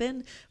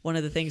drop-in, one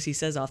of the things he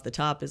says off the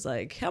top is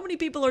like, how many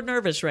people are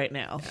nervous right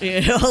now?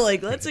 You know,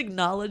 like let's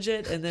acknowledge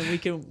it, and then we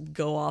can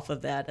go off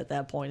of that at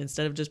that point,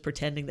 instead of just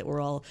pretending that we're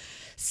all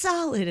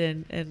solid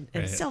and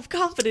Right.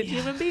 self-confident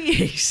human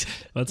beings.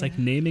 Well, it's like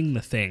naming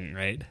the thing,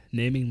 right?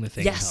 Naming the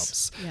thing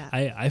Yes. helps.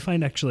 Yeah. I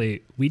find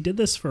actually we did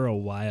this for a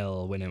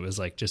while when it was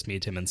like just me,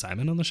 Tim, and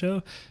Simon on the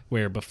show,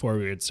 where before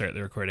we would start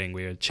the recording,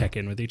 we would check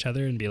in with each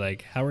other and be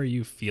like, how are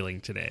you feeling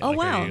today? Oh, like,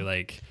 wow.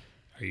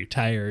 Are you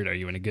tired? Are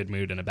you in a good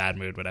mood, in a bad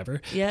mood, whatever?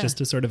 Yeah. Just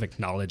to sort of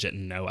acknowledge it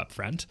and know up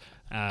front.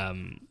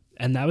 And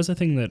that was a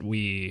thing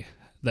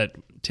that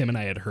Tim and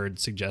I had heard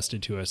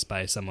suggested to us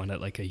by someone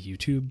at like a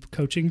YouTube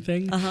coaching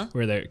thing,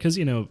 where they're, because,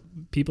 you know,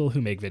 people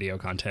who make video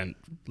content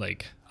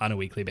like on a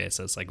weekly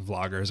basis, like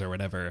vloggers or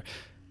whatever,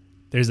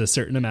 there's a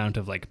certain amount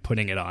of like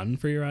putting it on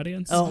for your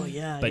audience. Oh,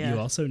 yeah, But yeah. you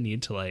also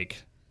need to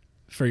like,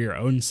 for your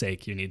own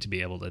sake, you need to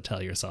be able to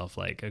tell yourself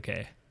like,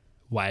 okay,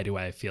 why do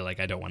I feel like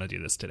I don't want to do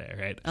this today,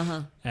 right?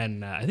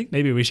 And I think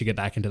maybe we should get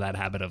back into that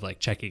habit of like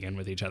checking in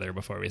with each other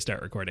before we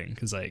start recording,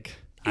 because like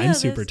I'm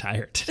super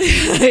tired.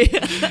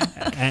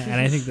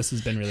 and I think this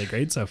has been really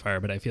great so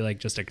far, but I feel like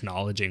just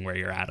acknowledging where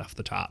you're at off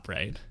the top,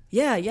 right?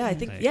 Yeah, I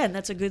think, and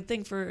that's a good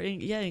thing for,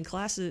 in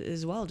class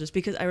as well, just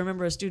because I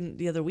remember a student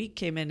the other week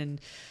came in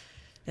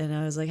and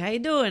I was like, how you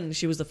doing?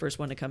 She was the first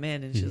one to come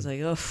in, and she was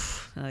like, oh,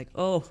 I'm like,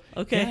 oh,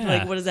 okay. Yeah.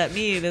 Like, what does that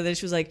mean? And then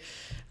she was like,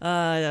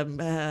 I'm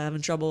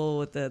having trouble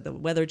with the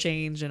weather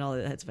change and all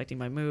that. It's affecting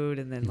my mood.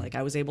 And then like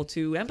I was able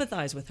to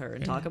empathize with her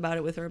and talk about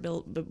it with her a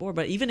bit more.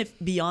 But even if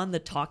beyond the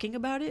talking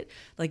about it,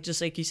 like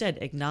just like you said,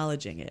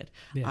 acknowledging it,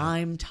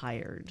 I'm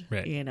tired,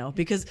 Right. you know,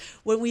 because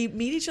when we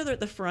meet each other at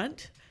the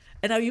front.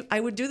 And I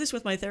would do this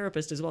with my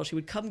therapist as well. She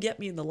would come get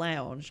me in the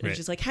lounge, and Right.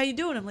 she's like, how you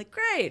doing? I'm like,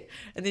 great.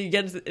 And then you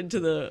get into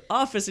the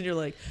office, and you're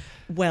like,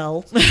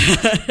 well,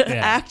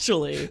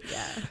 actually.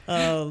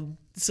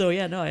 So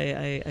yeah, no,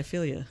 I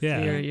feel you.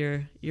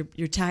 Yeah.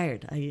 You're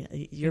tired.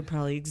 You're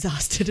probably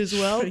exhausted as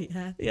well.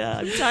 Yeah.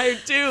 I'm tired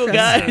too,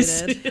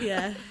 guys. Frustrated.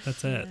 Yeah.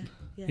 That's it.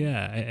 Yeah.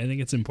 Yeah, I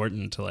think it's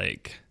important to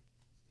like,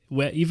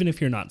 even if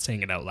you're not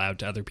saying it out loud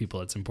to other people,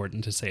 it's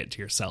important to say it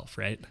to yourself,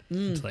 right?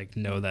 To like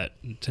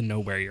to know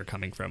where you're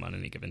coming from on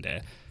any given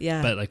day.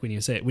 Yeah. But like when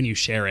you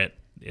share it,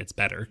 it's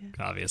better,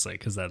 obviously,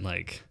 because then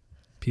like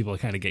people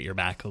kind of get your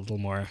back a little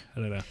more. I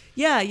don't know.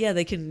 Yeah,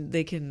 they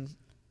can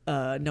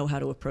know how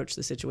to approach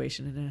the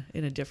situation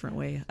in a different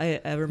way.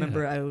 I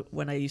remember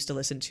when I used to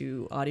listen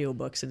to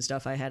audiobooks and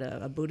stuff, I had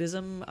a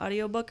Buddhism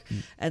audiobook,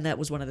 and that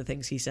was one of the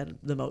things he said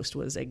the most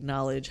was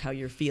acknowledge how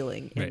you're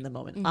feeling in the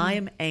moment. I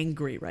am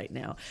angry right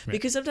now,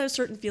 because sometimes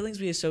certain feelings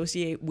we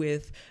associate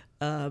with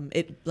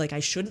it, like I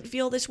shouldn't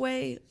feel this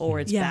way, or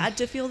it's bad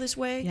to feel this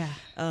way.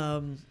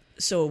 Yeah.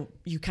 So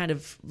you kind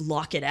of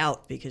lock it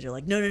out because you're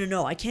like,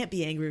 no, I can't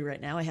be angry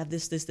right now. I have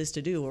this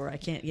to do, or I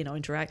can't,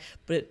 interact.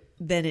 But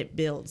then it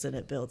builds and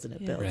it builds and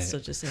it builds. Right. So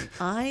just saying,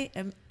 I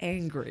am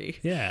angry.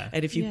 Yeah.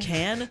 And if you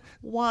can,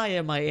 why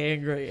am I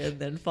angry? And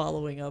then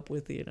following up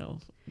with,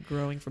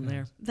 growing from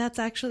there. That's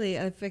actually,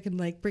 if I can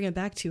like bring it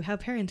back to how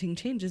parenting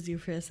changes you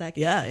for a sec.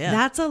 Yeah.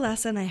 That's a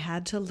lesson I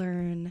had to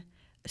learn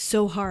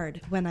so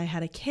hard when I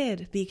had a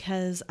kid,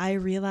 because I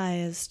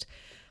realized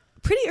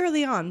pretty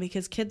early on,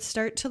 because kids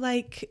start to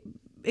like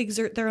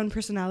exert their own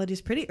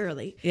personalities pretty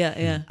early.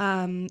 Yeah.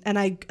 And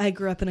I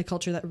grew up in a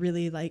culture that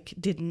really like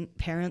didn't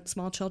parent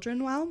small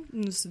children well.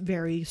 It was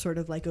very sort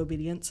of like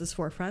obedience is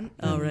forefront.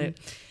 Oh, right.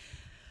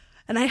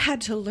 And I had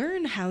to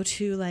learn how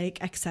to like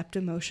accept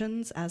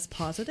emotions as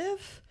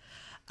positive.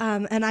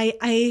 And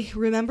I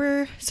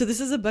remember, so this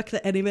is a book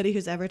that anybody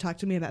who's ever talked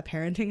to me about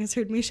parenting has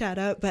heard me shout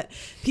out, but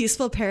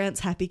Peaceful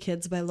Parents, Happy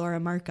Kids by Laura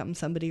Markham,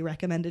 somebody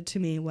recommended to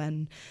me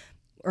when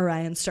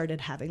Orion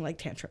started having like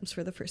tantrums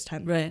for the first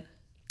time. Right.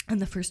 And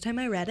the first time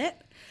I read it,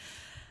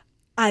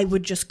 I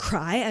would just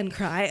cry and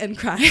cry and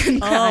cry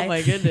and cry. Oh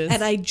my goodness.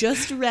 And I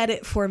just read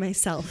it for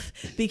myself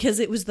because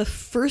it was the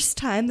first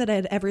time that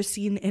I'd ever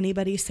seen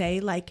anybody say,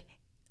 like,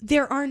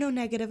 there are no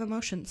negative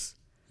emotions.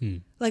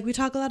 Like, we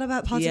talk a lot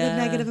about positive,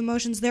 negative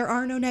emotions. There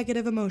are no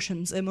negative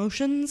emotions.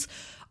 Emotions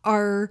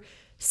are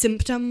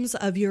symptoms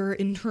of your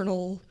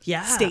internal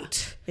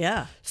state.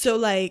 Yeah. So,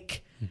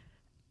 like,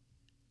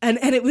 and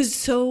it was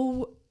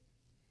so,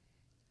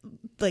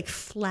 like,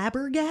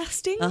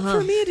 flabbergasting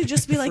for me to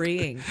just be like,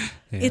 Freeing.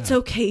 it's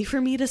okay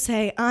for me to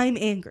say I'm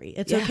angry.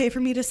 It's okay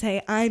for me to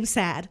say I'm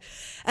sad.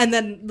 And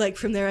then, like,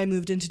 from there I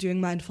moved into doing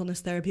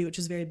mindfulness therapy, which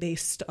is very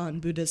based on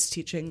Buddha's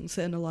teachings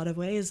in a lot of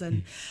ways.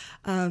 And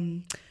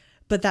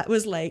but that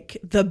was like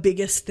the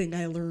biggest thing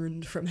I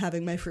learned from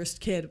having my first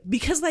kid,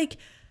 because, like,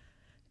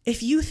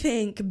 if you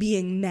think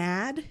being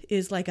mad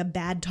is like a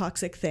bad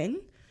toxic thing,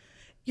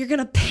 you're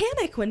gonna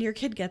panic when your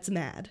kid gets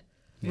mad.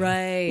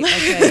 Right.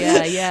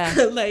 Okay. Yeah.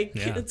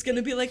 It's going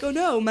to be like, oh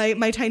no,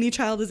 my tiny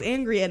child is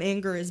angry and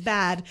anger is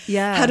bad.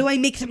 Yeah. How do I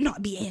make them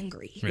not be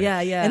angry? Right.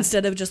 Yeah.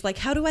 Instead of just like,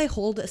 how do I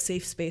hold a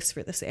safe space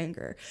for this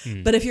anger?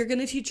 But if you're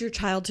going to teach your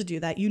child to do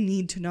that, you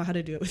need to know how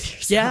to do it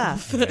with Yeah.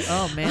 yourself.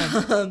 Oh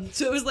man.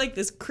 So it was like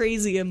this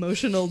crazy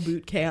emotional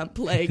boot camp,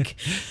 like,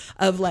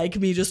 of like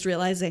me just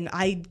realizing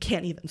I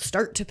can't even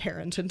start to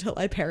parent until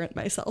I parent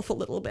myself a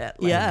little bit.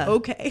 Like, Yeah.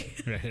 okay.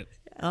 Right.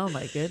 Oh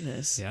my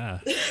goodness. Yeah.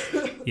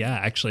 Yeah,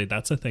 actually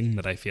that's a thing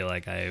that I feel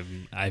like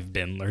I've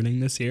been learning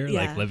this year,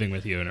 Yeah. like living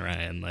with you and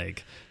Orion,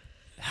 like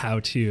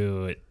how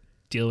to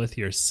deal with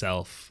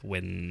yourself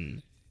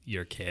when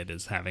your kid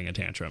is having a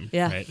tantrum,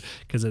 right?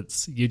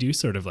 Because you do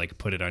sort of like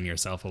put it on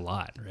yourself a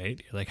lot,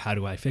 right? You're like, how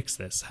do I fix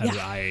this? How do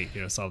I,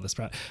 solve this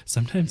problem?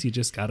 Sometimes you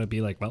just got to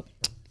be like, well,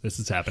 this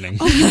is happening.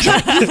 You've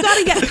got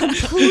to get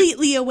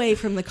completely away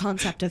from the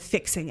concept of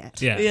fixing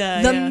it.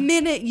 Yeah. The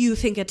minute you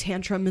think a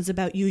tantrum is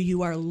about you,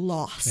 you are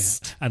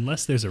lost. Yeah.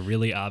 Unless there's a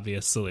really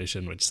obvious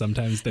solution, which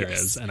sometimes there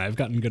is, and I've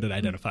gotten good at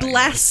identifying.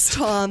 Bless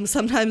Tom.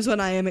 Sometimes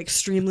when I am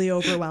extremely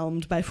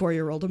overwhelmed by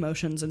 4-year-old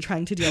emotions and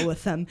trying to deal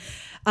with them,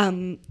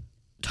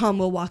 Tom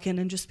will walk in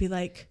and just be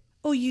like,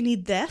 oh, you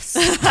need this?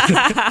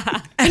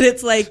 And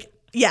it's like,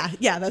 yeah,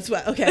 that's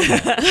what, okay.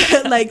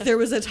 Like, there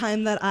was a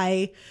time that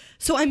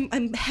so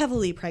I'm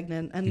heavily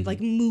pregnant, and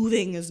like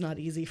moving is not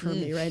easy for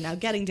me right now.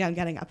 Getting down,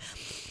 getting up.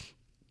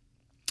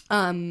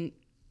 I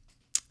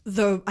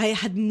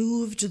had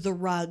moved the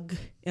rug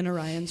in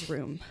Orion's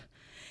room,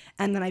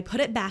 and then I put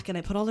it back and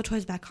I put all the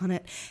toys back on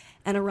it,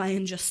 and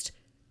Orion just,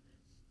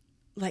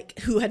 like,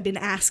 who had been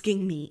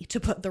asking me to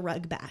put the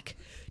rug back,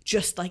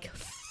 just like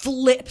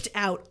flipped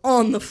out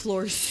on the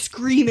floor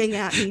screaming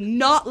at me,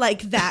 not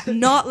like that.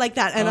 And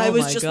I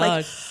was just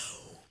like,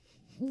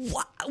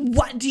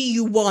 what do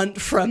you want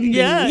from me?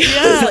 Yeah.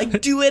 Like,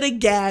 do it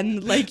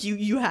again. Like,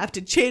 you have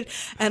to change.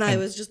 And I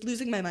was just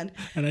losing my mind.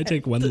 And I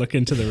take one look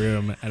into the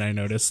room and I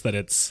notice that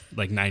it's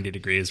like 90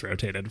 degrees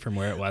rotated from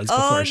where it was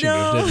before she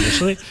moved it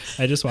initially.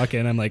 I just walk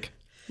in, I'm like,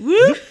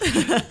 whoop.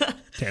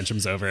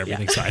 Tantrum's over,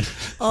 everything's fine.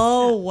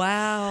 Oh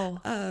wow.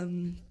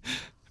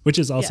 Which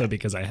is also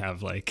because I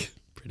have like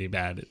pretty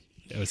bad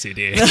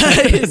OCD.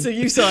 So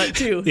you saw it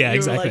too. Yeah, You were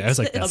exactly. like I was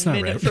like, that's a not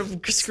minute right.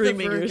 from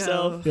screaming Virgo.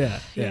 yourself.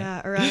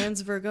 Yeah.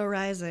 Orion's Virgo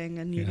rising,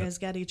 and you guys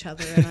get each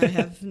other.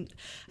 And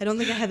I don't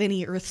think I have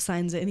any earth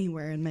signs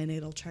anywhere in my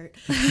natal chart.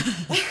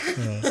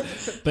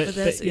 But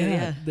that's-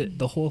 yeah,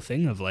 the whole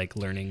thing of like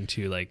learning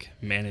to like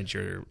manage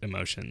your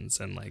emotions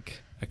and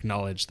like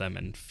acknowledge them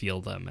and feel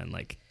them and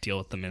like deal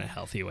with them in a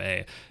healthy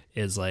way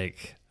is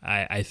like,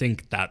 I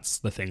think that's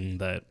the thing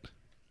that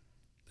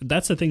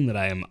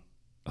I am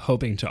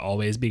hoping to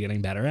always be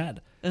getting better at.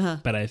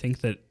 But I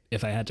think that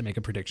if I had to make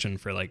a prediction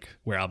for like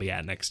where I'll be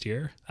at next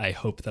year, I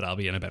hope that I'll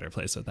be in a better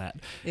place with that.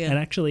 Yeah. And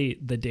actually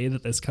the day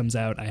that this comes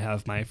out, I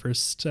have my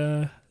first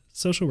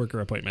social worker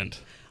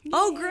appointment.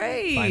 Oh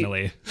great.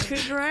 Finally.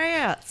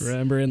 Congrats.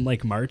 Remember in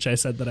like March, I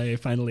said that I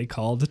finally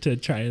called to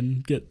try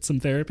and get some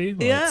therapy.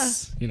 Well,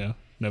 it's,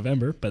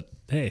 November, but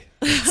hey,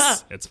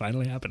 it's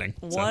finally happening.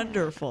 So,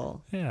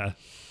 Wonderful. yeah.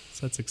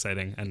 So that's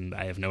exciting. And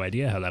I have no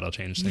idea how that'll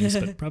change things,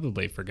 but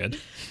probably for good.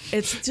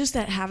 It's just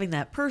that having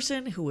that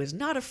person who is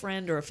not a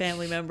friend or a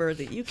family member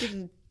that you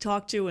can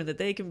talk to and that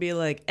they can be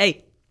like,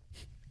 hey,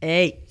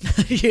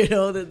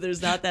 that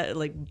there's not that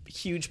like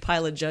huge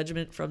pile of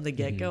judgment from the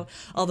get-go.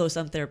 Although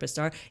some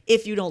therapists are.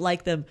 If you don't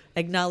like them,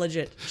 acknowledge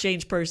it.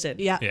 Change person.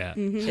 Yeah. Yeah.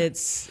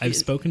 I've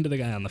spoken to the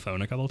guy on the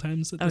phone a couple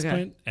times at this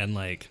point, and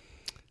like,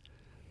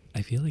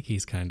 I feel like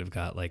he's kind of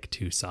got like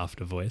too soft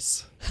a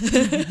voice,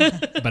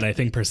 but I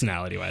think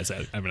personality wise,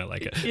 I'm gonna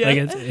like it. Yeah. Like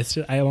it's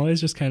just, I'm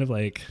always just kind of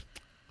like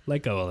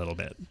let go a little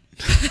bit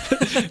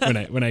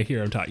when I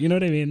hear him talk. You know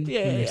what I mean? Yeah,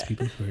 And there's yeah.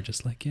 people who are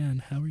just like, yeah,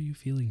 and how are you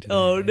feeling today?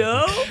 Oh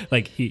no.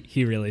 Like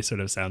he really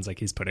sort of sounds like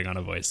he's putting on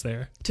a voice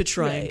there. To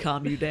try and Right.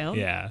 calm you down.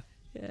 Yeah,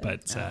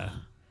 but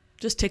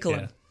Just tickle yeah,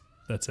 him.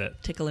 that's it.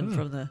 Tickle him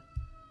from the.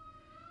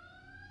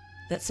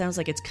 That sounds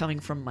like it's coming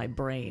from my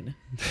brain.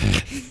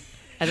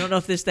 I don't know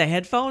if it's the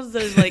headphones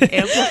that is like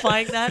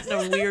amplifying that in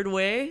a weird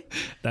way.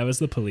 That was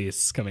the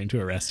police coming to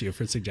arrest you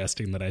for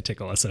suggesting that I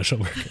tickle a social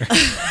worker.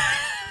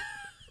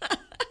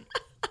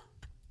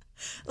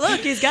 Look,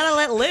 he's got to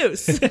let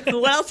loose.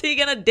 What else are you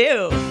going to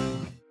do?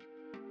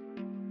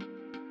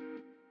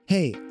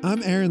 Hey,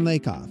 I'm Aaron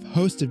Lakoff,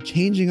 host of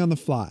Changing on the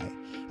Fly,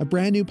 a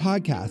brand new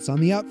podcast on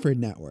the Upford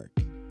Network.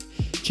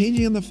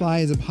 Changing on the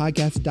Fly is a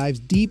podcast that dives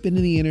deep into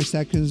the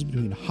intersections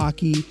between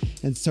hockey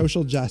and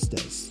social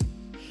justice.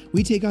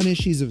 We take on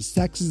issues of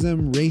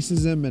sexism,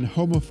 racism, and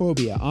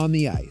homophobia on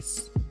the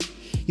ice.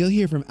 You'll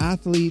hear from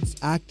athletes,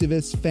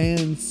 activists,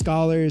 fans,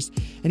 scholars,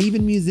 and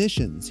even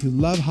musicians who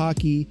love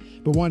hockey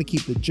but want to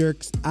keep the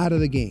jerks out of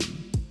the game.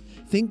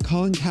 Think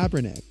Colin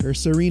Kaepernick or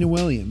Serena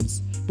Williams,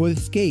 but with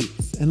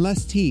skates and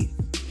less teeth.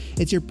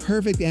 It's your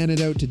perfect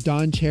antidote to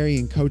Don Cherry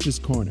and Coach's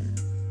Corner.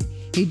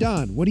 Hey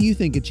Don, what do you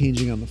think of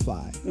Changing on the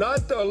Fly?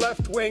 Not the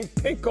left-wing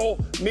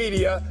pinko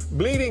media,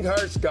 bleeding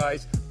hearts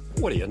guys.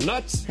 What are you,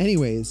 nuts?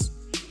 Anyways,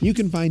 you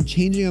can find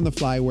Changing on the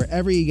Fly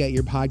wherever you get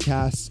your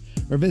podcasts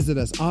or visit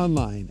us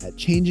online at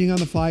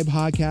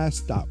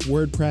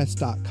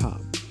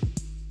changingontheflypodcast.wordpress.com.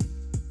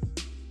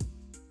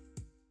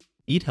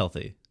 Eat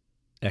healthy.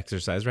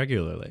 Exercise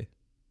regularly.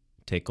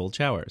 Take cold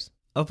showers.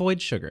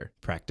 Avoid sugar.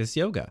 Practice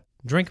yoga.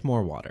 Drink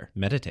more water.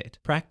 Meditate.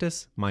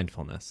 Practice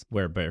mindfulness.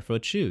 Wear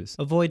barefoot shoes.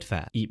 Avoid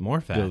fat. Eat more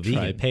fat. Go vegan.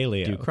 Try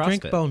paleo. Do CrossFit.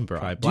 Drink bone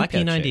broth. Try Do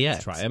blackout P90X.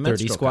 shakes. Try a 30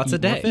 menstrual squats cup. a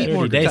day. Eat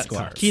more fit. 30 day Cut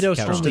squats. carbs. Keto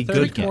Couch strong to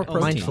good more care.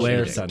 protein Mind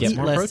flares. shakes. Get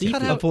more protein.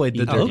 Avoid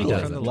the dirty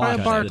dozen. Try a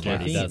bar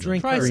coffee.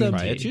 Drink Try green some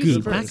tea. juice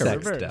Goop. for sex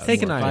Macca. does.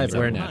 Take an More item. fiber.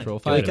 Wear More natural.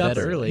 fiber. Wake up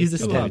Better. early. Use a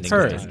Avoid standing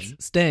purge. time.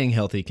 Staying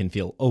healthy can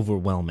feel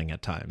overwhelming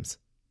at times.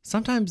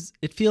 Sometimes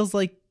it feels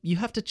like you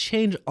have to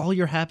change all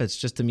your habits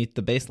just to meet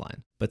the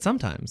baseline. But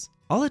sometimes,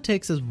 all it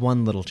takes is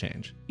one little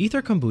change.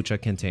 Ether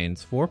Kombucha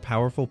contains 4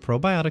 powerful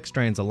probiotic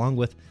strains along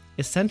with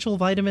essential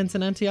vitamins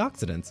and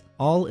antioxidants,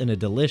 all in a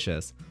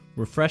delicious,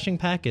 refreshing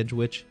package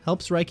which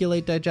helps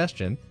regulate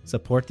digestion,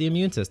 support the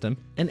immune system,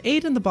 and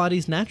aid in the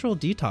body's natural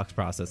detox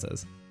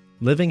processes.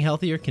 Living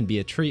healthier can be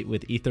a treat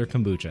with Ether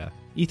Kombucha.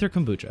 Ether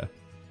Kombucha.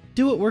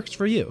 Do what works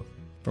for you.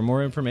 For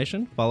more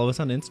information, follow us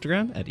on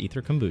Instagram at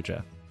Ether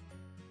Kombucha.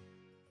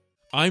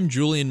 I'm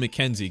Julian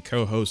McKenzie,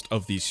 co-host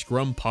of the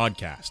Scrum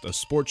Podcast, a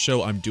sports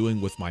show I'm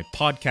doing with my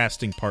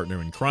podcasting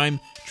partner in crime,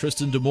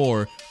 Tristan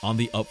D'Amour, on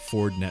the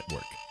Upford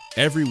Network.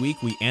 Every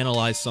week, we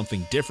analyze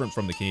something different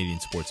from the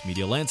Canadian sports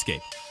media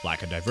landscape.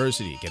 Lack of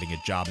diversity, getting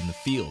a job in the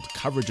field,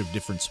 coverage of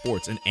different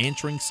sports, and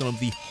answering some of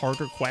the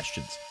harder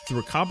questions. Through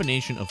a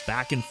combination of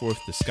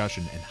back-and-forth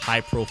discussion and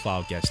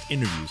high-profile guest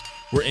interviews,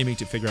 we're aiming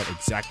to figure out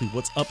exactly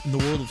what's up in the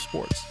world of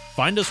sports.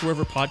 Find us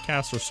wherever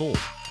podcasts are sold.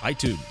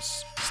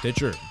 iTunes,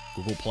 Stitcher,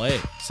 Google Play,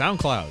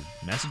 SoundCloud,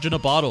 Message in a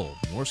Bottle,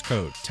 Morse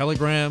Code,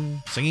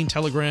 Telegram, Singing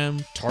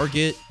Telegram,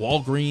 Target,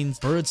 Walgreens,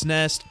 Bird's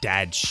Nest,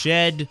 Dad's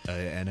Shed,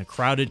 and a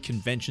crowded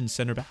convention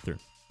center bathroom.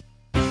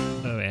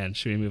 Oh, and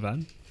should we move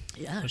on?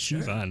 Yeah, Let's sure.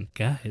 move on.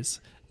 Guys,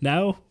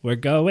 now we're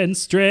going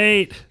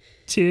straight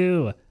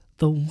to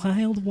the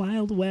wild,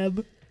 wild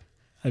web.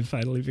 I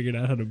finally figured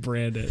out how to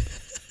brand it.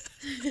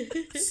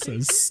 So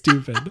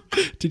stupid.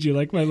 Did you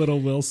like my little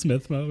Will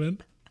Smith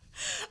moment?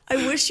 I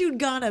wish you'd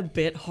gone a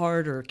bit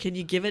harder. Can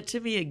you give it to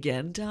me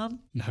again, Tom?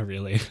 Not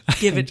really.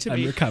 Give it to I'm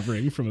me.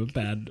 recovering from a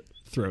bad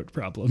throat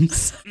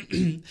problems.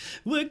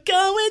 We're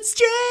going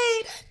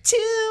straight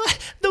to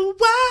the wild,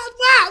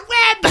 wild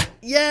web.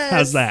 Yes.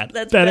 How's that?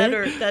 That's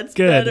better. That's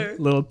good. better. A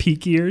little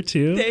peakier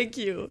too. Thank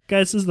you.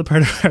 Guys, this is the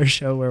part of our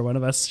show where one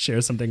of us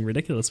shares something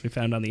ridiculous we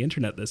found on the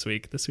internet this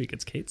week. This week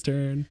it's Kate's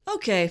turn.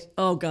 Okay.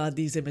 Oh, God,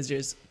 these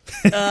images.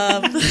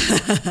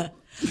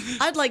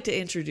 I'd like to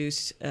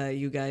introduce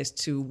you guys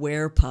to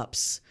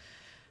WerePups.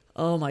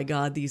 Oh, my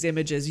God, these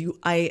images.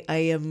 I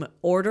am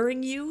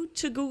ordering you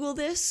to Google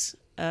this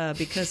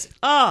because,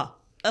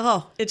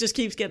 it just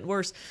keeps getting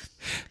worse.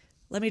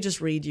 Let me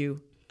just read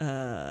you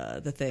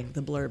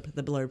the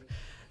blurb.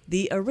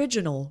 The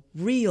original,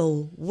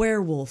 real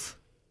werewolf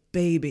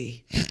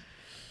baby.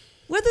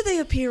 Whether they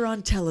appear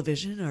on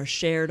television, are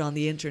shared on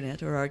the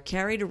internet, or are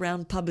carried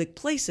around public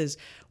places,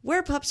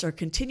 werepups are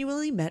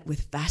continually met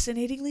with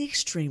fascinatingly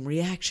extreme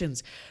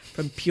reactions.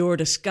 From pure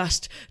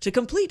disgust to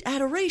complete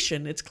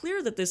adoration, it's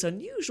clear that this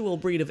unusual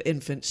breed of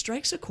infant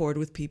strikes a chord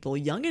with people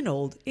young and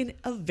old in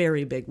a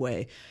very big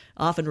way.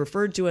 Often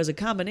referred to as a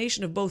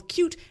combination of both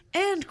cute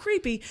and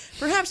creepy,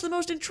 perhaps the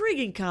most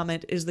intriguing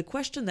comment is the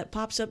question that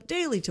pops up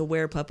daily to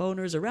werepup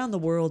owners around the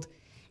world.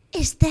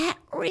 Is that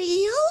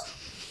real?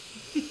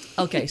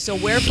 Okay, so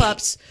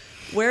werepups,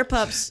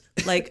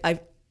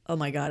 oh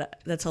my God,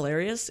 that's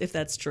hilarious if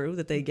that's true,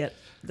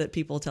 that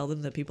people tell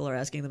them that people are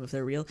asking them if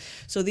they're real.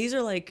 So these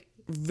are like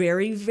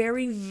very,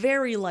 very,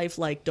 very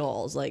lifelike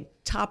dolls, like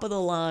top of the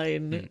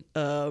line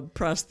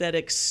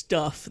prosthetic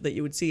stuff that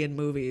you would see in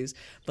movies,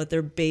 but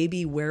they're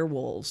baby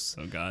werewolves.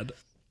 Oh, God.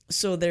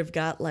 So they've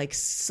got like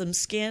some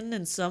skin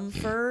and some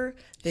fur.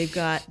 They've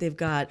got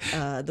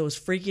those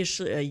freakish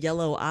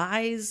yellow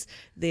eyes.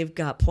 They've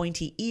got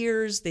pointy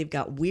ears. They've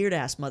got weird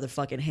ass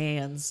motherfucking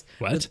hands.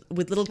 What?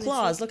 With little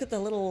claws. Look at the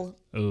little.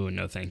 Oh,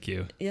 no, thank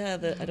you. Yeah,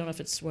 I don't know if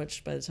it's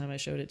switched by the time I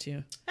showed it to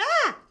you.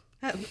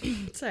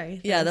 Sorry.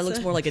 Yeah, that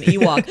looks more like an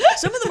Ewok.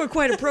 Some of them are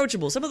quite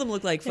approachable. Some of them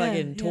look like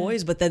fucking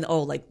toys, but then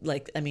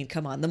I mean,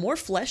 come on. The more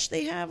flesh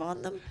they have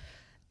on them,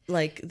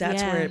 like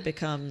that's where it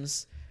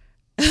becomes.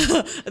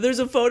 There's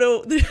a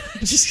photo.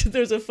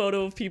 There's a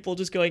photo of people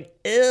just going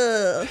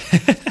ew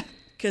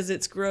because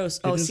it's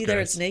gross. Oh, see, there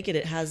it's naked.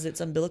 It has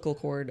its umbilical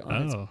cord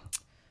on it. Oh,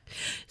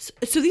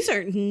 So these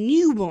are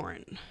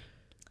newborn.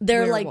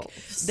 They're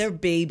werewolves. they're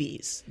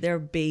babies. They're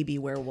baby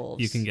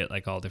werewolves. you can get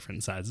like all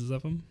different sizes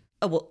of them.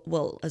 Oh,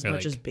 well, as Or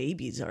much like- as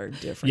babies are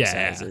different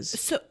sizes.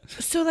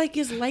 So like,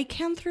 is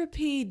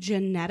lycanthropy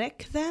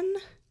genetic then?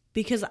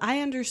 Because I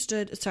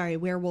understood,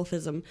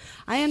 werewolfism.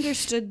 I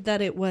understood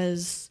that it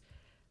was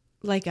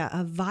like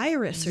a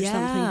virus or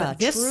something, but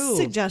this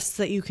suggests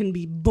that you can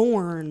be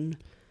born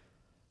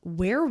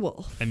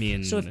werewolf. I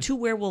mean, So if two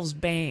werewolves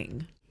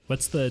bang,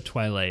 what's the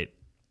Twilight?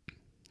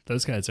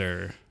 Those guys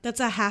are That's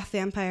a half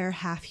vampire,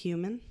 half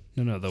human.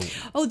 no.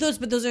 Oh, those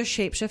are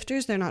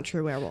shapeshifters. They're not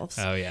true werewolves.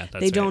 Oh yeah, that's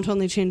they right. don't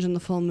only change in the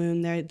full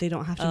moon. They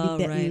don't have to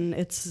be bitten.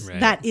 It's Right.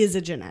 that is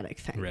a genetic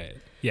thing. Right.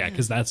 Yeah,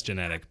 because that's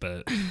genetic,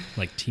 but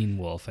like Teen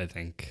Wolf, I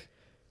think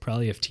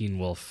probably if Teen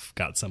Wolf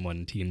got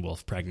someone Teen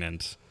Wolf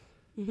pregnant,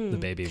 the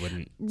baby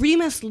wouldn't.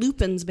 Remus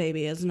Lupin's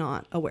baby is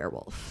not a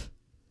werewolf.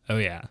 Oh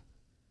yeah.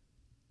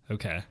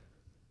 Okay.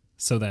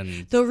 So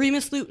then, Though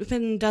Remus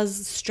Lupin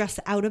does stress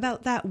out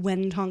about that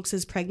when Tonks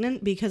is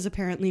pregnant, because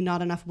apparently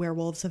not enough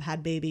werewolves have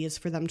had babies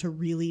for them to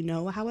really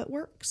know how it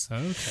works.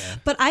 okay.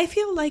 But I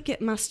feel like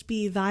it must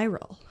be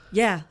viral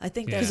yeah, I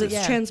think that's because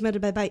it's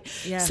transmitted by bite.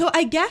 Yeah. So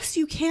I guess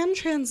you can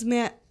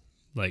transmit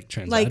Like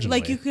transvaginally.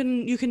 like you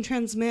can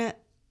transmit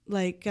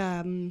like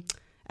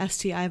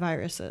STI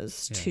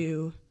viruses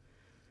to.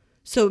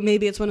 So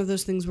maybe it's one of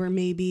those things where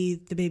maybe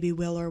the baby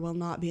will or will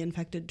not be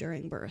infected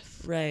during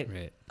birth. Right.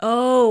 Right.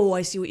 Oh,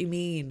 I see what you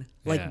mean.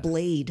 Like Yeah.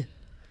 Blade.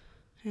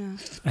 Yeah.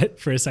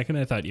 For a second,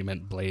 I thought you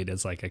meant Blade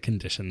as like a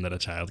condition that a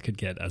child could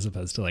get, as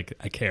opposed to like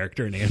a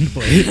character named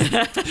Blade.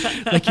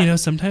 Like,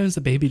 sometimes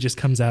the baby just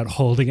comes out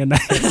holding a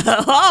knife.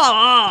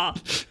 I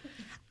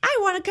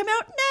want to come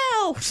out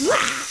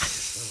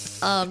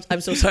now.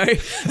 I'm so sorry.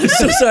 I'm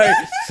so sorry.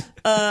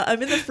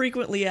 I'm in the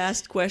frequently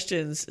asked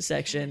questions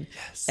section,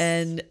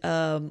 and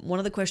one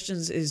of the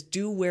questions is,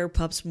 "Do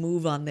werepups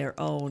move on their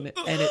own?"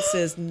 And it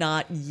says,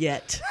 "Not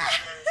yet."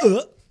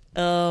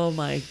 Oh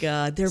my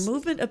God. Their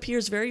movement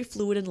appears very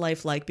fluid and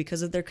lifelike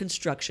because of their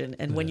construction,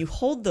 and when you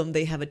hold them,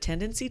 they have a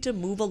tendency to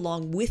move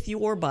along with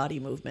your body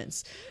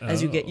movements.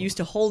 As you get used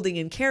to holding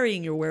and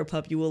carrying your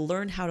werepup, you will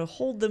learn how to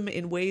hold them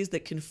in ways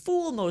that can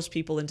fool most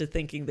people into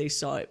thinking they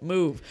saw it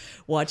move.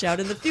 Watch out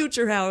in the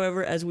future,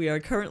 however, as we are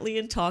currently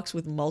in talks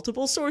with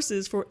multiple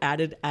sources for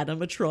added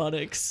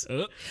animatronics.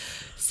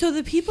 So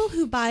the people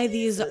who buy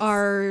these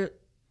are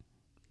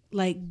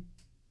like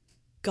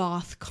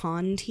goth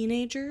con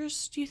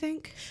teenagers, do you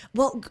think?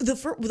 Well,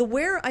 the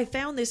where I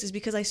found this is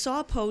because I saw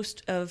a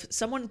post of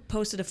someone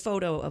posted a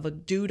photo of a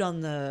dude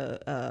on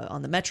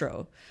the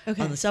metro,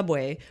 on the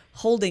subway,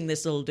 holding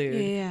this little dude,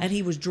 and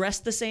he was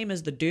dressed the same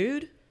as the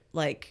dude,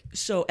 like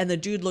so, and the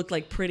dude looked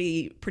like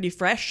pretty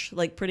fresh,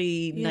 like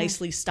pretty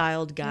nicely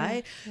styled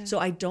guy. So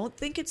I don't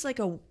think it's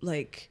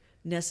like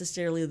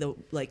necessarily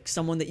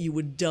someone that you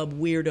would dub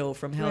weirdo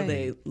from how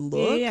they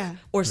look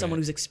or someone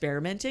who's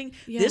experimenting.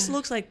 This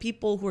looks like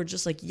people who are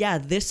just like, yeah,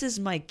 this is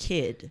my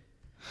kid.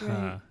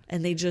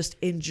 And they just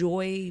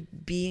enjoy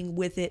being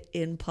with it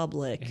in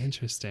public.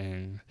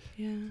 Interesting.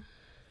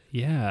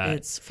 Yeah.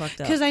 It's fucked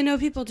up. Because I know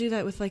people do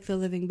that with like the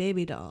living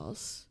baby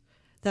dolls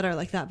that are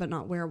like that but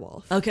not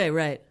werewolf. Okay,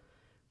 right.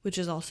 Which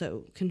is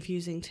also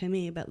confusing to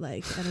me, but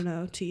like, I don't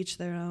know, to each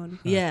their own.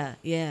 Yeah.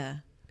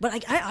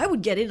 But I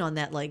would get in on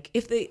that. Like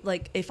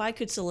if I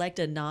could select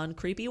a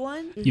non-creepy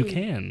one. You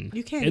can.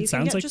 You can. It You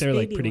sounds can get like just they're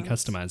like baby pretty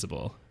ones.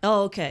 customizable.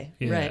 Oh, okay.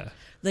 Yeah. Right.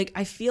 Like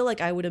I feel like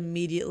I would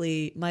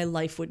immediately, my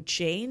life would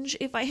change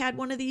if I had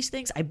one of these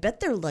things. I bet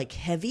they're like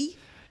heavy.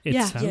 It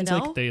Yeah. sounds You know?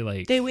 like they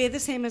like. They weigh the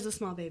same as a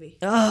small baby.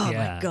 Oh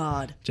Yeah. my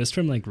God. Just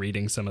from like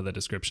reading some of the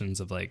descriptions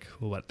of like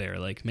what they're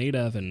like made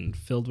of and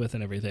filled with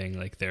and everything,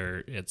 like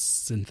it's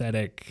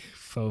synthetic,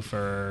 faux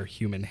fur,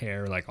 human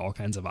hair, like all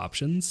kinds of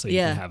options. So you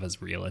can have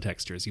as real a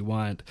texture as you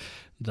want.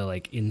 The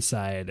like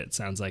inside, it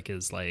sounds like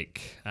is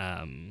like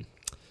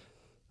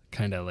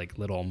kind of like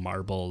little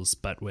marbles,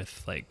 but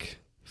with like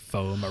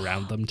foam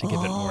around them to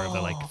give it more of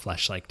a like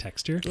flesh-like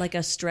texture. Like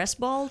a stress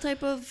ball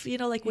type of,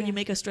 like when you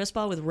make a stress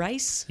ball with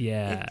rice.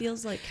 Yeah. It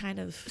feels like kind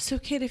of. So,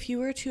 Kate, if you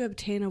were to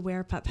obtain a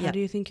werepup, how do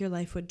you think your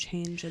life would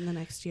change in the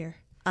next year?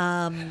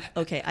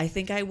 Okay, I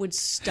think I would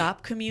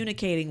stop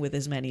communicating with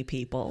as many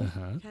people.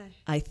 Okay.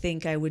 I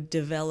think I would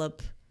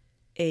develop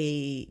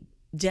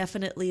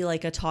definitely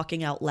like a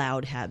talking out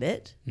loud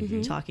habit,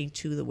 talking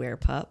to the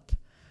werepup.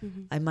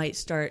 I might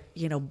start,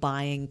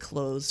 buying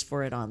clothes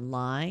for it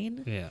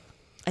online. Yeah.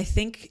 I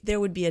think there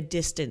would be a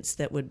distance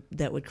that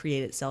would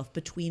create itself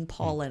between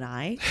Paul and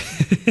I.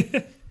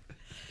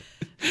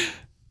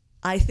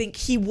 I think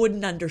he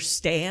wouldn't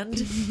understand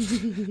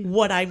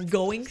what I'm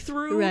going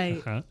through. Right.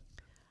 Uh-huh.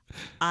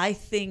 I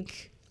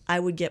think I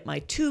would get my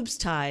tubes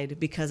tied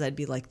because I'd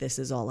be like, this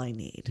is all I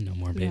need. No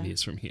more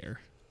babies from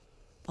here.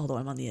 Although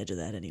I'm on the edge of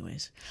that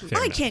anyways. Fair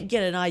I enough. can't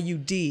get an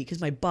IUD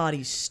because my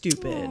body's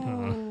stupid.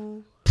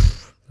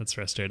 That's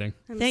frustrating.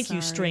 Thank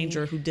you,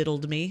 stranger who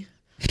diddled me.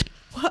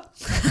 What?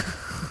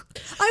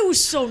 I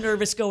was so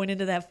nervous going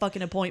into that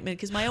fucking appointment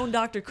because my own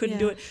doctor couldn't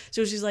do it.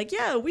 So she's like,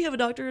 yeah, we have a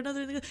doctor,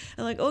 another thing.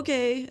 I'm like,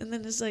 okay. And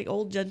then this like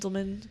old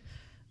gentleman,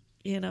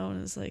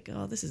 and it's like,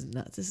 oh, this is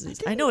nuts. This is.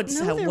 I know it's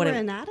there what were it.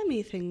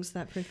 anatomy things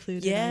that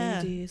precluded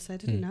Yeah. IUDs. I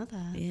didn't know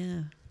that.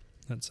 Yeah.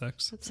 That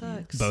sucks. That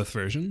sucks. Both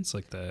versions,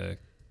 like the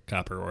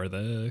copper or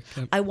the.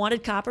 I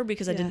wanted copper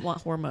because I didn't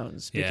want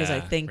hormones because I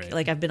Yeah, think right.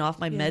 like I've been off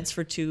my meds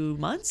for 2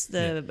 months,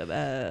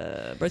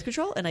 the birth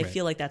control, and I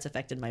feel like that's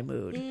affected my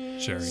mood.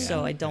 Sure. Yeah.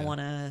 So I don't want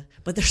to.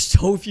 But there's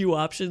so few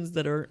options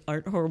that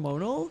aren't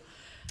hormonal.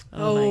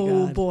 Oh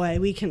my God. Boy,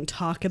 we can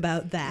talk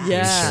about that.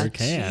 Yeah. We sure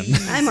can.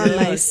 I'm on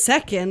my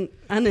second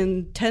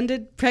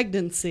unintended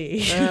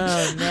pregnancy.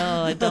 Oh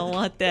no, I don't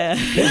want that.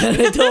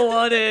 I don't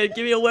want it.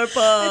 Give me a whip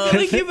I up.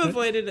 feel like you've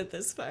avoided it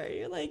this far.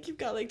 You've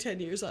got like 10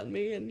 years on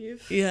me, and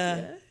you've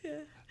Yeah.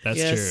 That's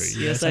Yes,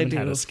 true. You yes, guys I haven't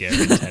had do. a scare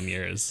in 10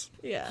 years.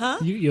 yeah. Huh?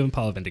 You and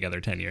Paul have been together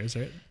 10 years,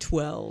 right?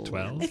 12.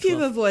 12? If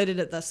you've avoided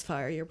it thus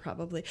far, you're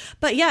probably.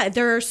 But yeah,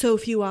 there are so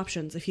few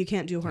options if you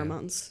can't do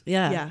hormones.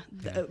 Yeah.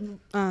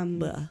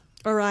 Yeah.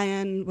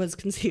 Orion was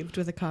conceived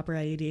with a copper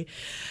IUD,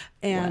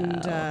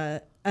 and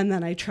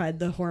then I tried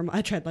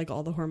like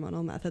all the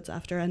hormonal methods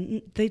after,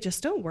 and they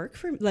just don't work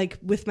for me. Like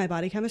with my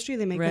body chemistry,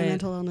 they make my Right.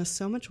 mental illness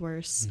so much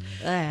worse.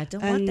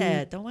 Don't want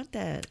that. Don't want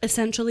that.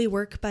 Essentially,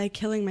 work by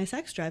killing my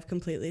sex drive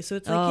completely. So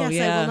it's like, Oh, yes, I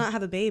yeah. will not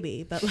have a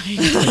baby, but like,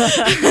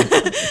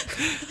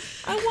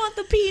 I want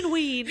the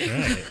peen-ween.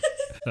 Right.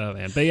 Oh,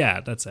 man. But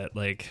yeah, that's it.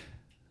 Like,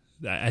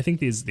 I think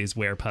these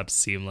werepups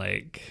seem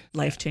like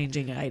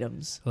Life-changing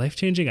items.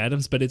 life-changing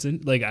items, but it's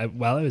in, like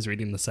while I was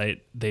reading the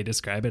site, they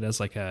describe it as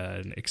like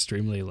an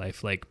extremely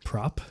lifelike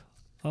prop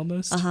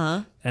almost.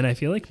 And I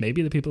feel like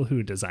maybe the people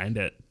who designed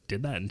it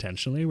did that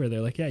intentionally, where they're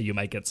like, yeah, you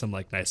might get some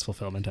like nice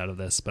fulfillment out of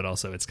this, but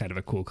also it's kind of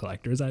a cool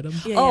collector's item.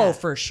 Oh,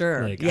 for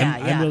sure. Like, yeah,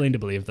 I'm willing to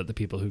believe that the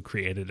people who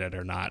created it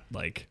are not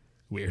like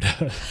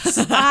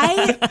weirdos.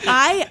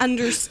 I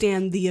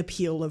understand the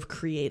appeal of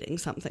creating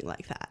something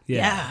like that.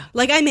 Yeah.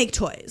 Like I make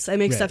toys, I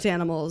make Right. stuffed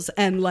animals,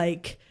 and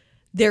like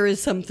there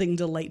is something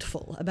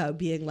delightful about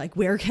being like,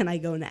 where can I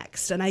go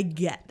next? And I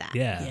get that.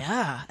 Yeah.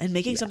 Yeah, and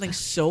making something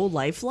so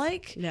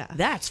lifelike, Yeah.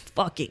 that's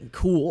fucking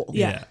cool.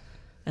 Yeah.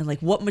 And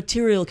like, what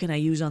material can I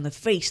use on the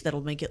face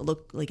that'll make it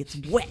look like it's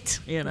wet?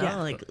 Yeah.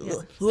 Like,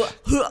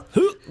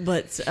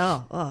 but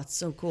it's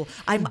so cool.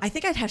 I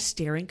think I'd have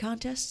staring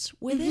contests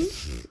with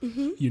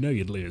it. You know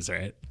you'd lose,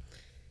 right?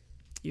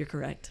 You're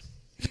correct.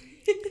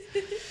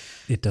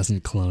 It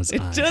doesn't close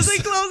eyes.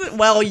 Doesn't close it.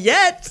 Well,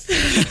 yet.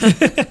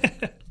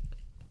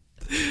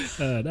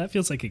 That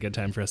feels like a good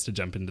time for us to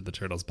jump into the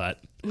turtle's butt.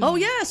 Oh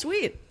yeah,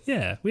 sweet.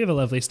 Yeah, we have a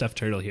lovely stuffed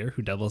turtle here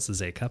who doubles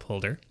as a cup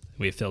holder.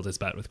 We've filled his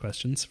butt with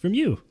questions from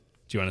you.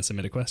 Do you want to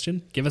submit a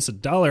question? Give us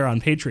 $1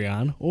 on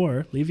Patreon,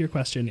 or leave your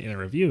question in a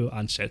review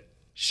on shit.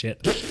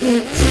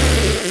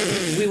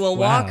 We will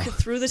Wow. walk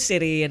through the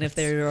city, and if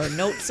there are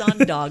notes on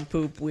dog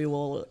poop, we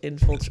will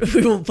infiltrate.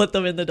 We will put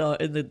them in the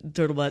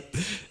turtle butt.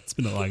 It's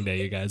been a long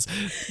day, you guys.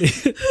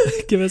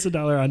 Give us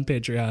 $1 on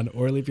Patreon,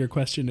 or leave your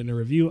question in a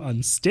review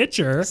on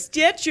Stitcher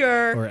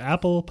Stitcher. or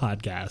Apple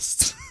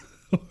Podcasts.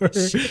 Or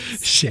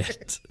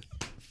shit.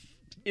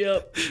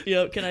 Yep.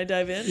 Can I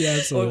dive in? Yeah,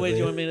 absolutely. Or wait, do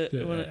you want me to?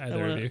 Yeah,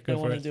 either of you, go I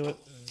for want to it. do it.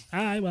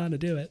 I want to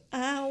do it.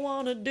 I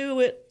want to do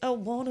it. I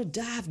want to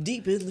dive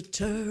deep in the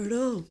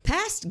turtle.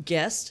 Past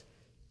guest,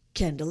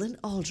 Kendallin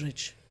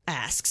Aldrich,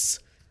 asks,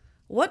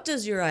 what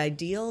does your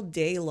ideal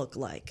day look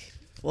like?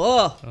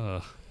 Whoa.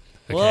 Okay.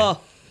 Whoa.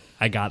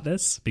 I got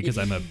this because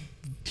I'm a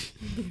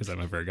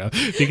Virgo.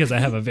 Because I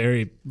have a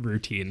very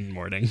routine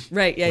morning.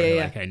 Right, yeah, where,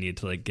 yeah. Like I need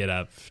to like get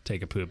up,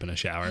 take a poop and a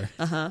shower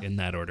in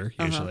that order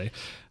usually,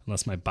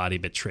 unless my body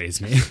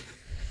betrays me.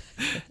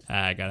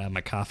 I gotta have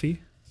my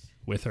coffee,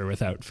 with or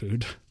without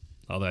food.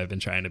 Although I've been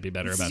trying to be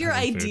better This about is your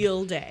having food.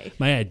 ideal day.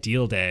 My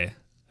ideal day.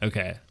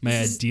 Okay, my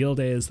ideal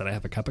day is that I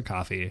have a cup of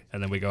coffee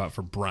and then we go out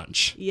for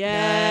brunch.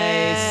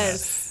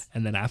 Yes.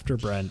 And then after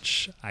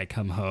brunch, I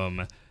come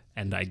home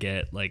and I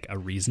get like a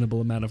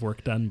reasonable amount of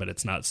work done, but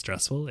it's not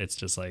stressful. It's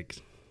just like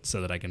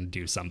so that I can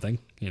do something,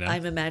 you know?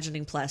 I'm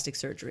imagining plastic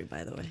surgery,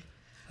 by the way.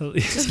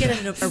 Just Just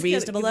get a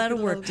reasonable amount of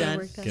work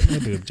done. get my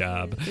boob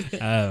job.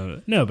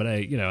 No, but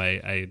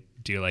I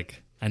do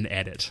like an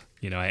edit.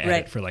 I edit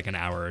Right. for like an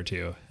hour or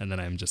two, and then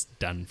I'm just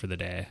done for the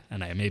day.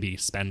 And I maybe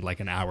spend like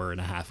an hour and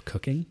a half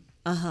cooking.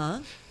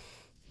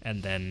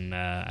 And then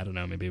I don't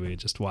know, maybe we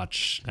just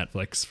watch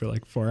Netflix for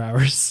like 4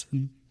 hours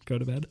and go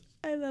to bed.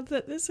 I love love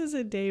that this is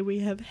a day we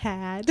have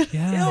had.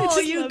 Yeah. Oh,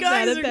 just you love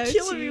guys that are about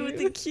killing me you. with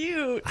the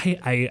cute.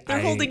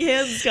 They're Holding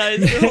hands, guys.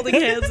 They're holding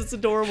hands. It's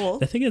adorable.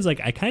 The thing is,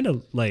 like, I kind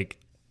of like,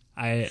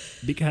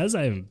 because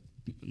I'm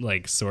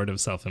like sort of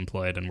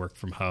self-employed and work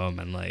from home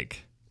and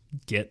like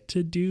get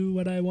to do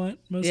what I want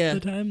most Yeah.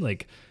 of the time.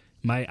 Like,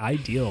 my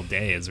ideal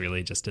day is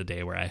really just a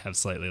day where I have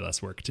slightly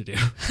less work to do,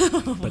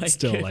 but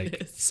still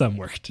like some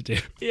work to do.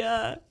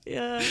 Yeah,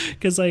 yeah.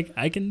 Because like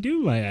I can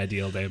do my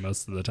ideal day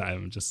most of the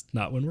time, just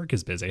not when work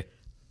is busy.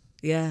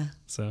 Yeah.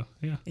 So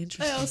yeah. I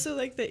Interesting. also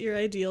like that your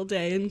ideal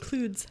day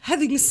includes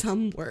having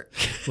some work.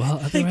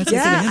 Well, otherwise,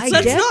 Yeah, it's I an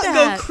Let's get not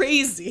that. go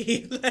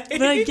crazy. Like-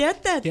 But I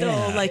get that Yeah.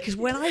 though. Like, 'cause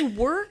when I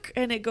work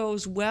and it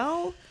goes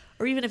well,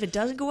 or even if it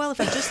doesn't go well, if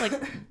I just like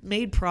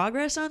made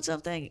progress on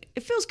something,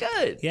 it feels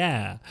good.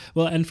 Yeah.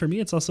 Well, and for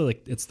me, it's also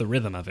like, it's the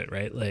rhythm of it,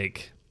 right?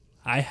 Like,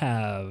 I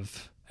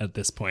have at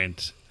this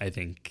point, I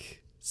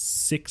think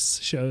 6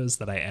 shows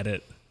that I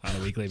edit on a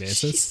weekly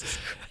basis.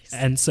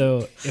 And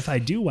so if I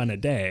do one a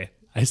day,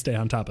 I stay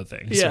on top of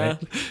things. Yeah.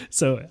 Right?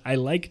 So I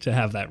like to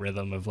have that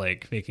rhythm of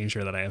like making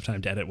sure that I have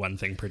time to edit one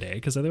thing per day.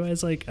 Because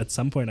otherwise, like at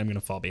some point, I'm going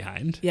to fall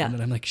behind. Yeah. And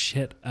then I'm like,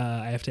 shit,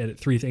 I have to edit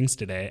 3 things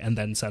today. And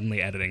then suddenly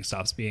editing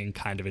stops being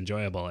kind of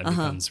enjoyable and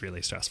becomes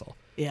really stressful.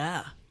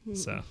 Yeah.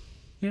 So,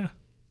 yeah,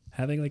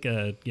 having like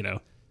a,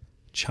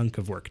 chunk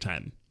of work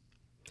time.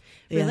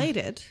 Yeah.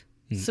 Related,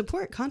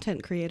 support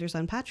content creators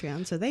on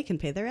Patreon so they can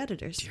pay their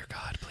editors. Dear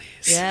God,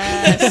 please.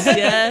 Yes.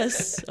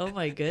 Yes. Oh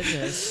my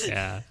goodness.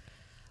 Yeah.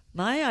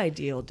 My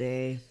ideal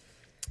day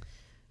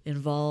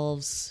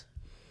involves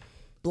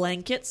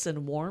blankets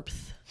and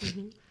warmth.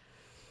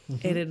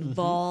 It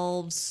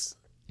involves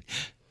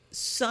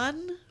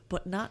sun,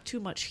 but not too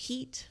much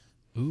heat.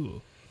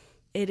 Ooh.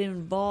 It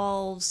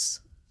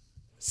involves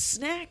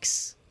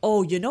snacks.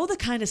 Oh, you know the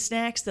kind of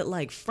snacks that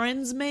like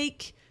friends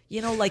make?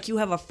 You know, like you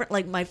have a friend,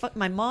 like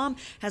my mom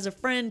has a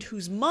friend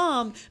whose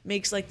mom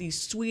makes like these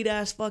sweet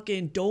ass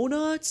fucking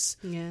donuts.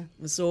 Yeah.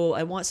 So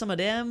I want some of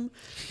them,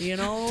 you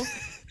know?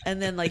 And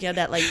then like you have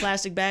that like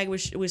plastic bag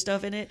with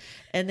stuff in it.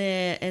 And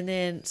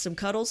then some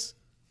cuddles.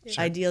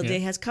 Ideal day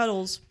has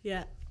cuddles.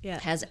 Yeah. Yeah.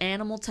 Has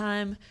animal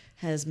time,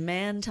 has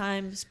man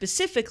time,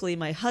 specifically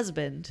my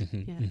husband.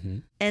 Yeah.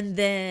 And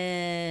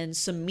then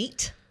some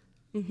meat.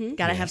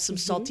 Gotta have some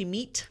salty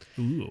meat.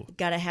 Ooh.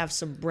 Gotta have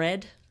some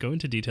bread. Go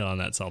into detail on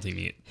that salty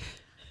meat.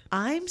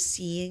 I'm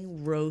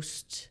seeing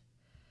roast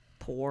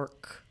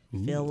pork,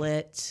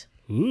 fillet.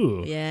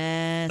 Ooh.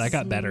 Yes. That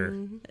got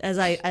better. As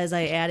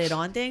I added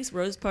on things,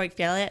 roast pork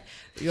fillet,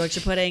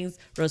 Yorkshire puddings,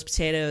 roast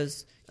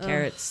potatoes,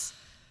 carrots,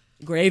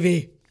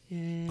 gravy.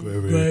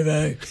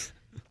 Gravy.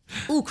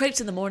 Ooh,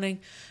 crepes in the morning.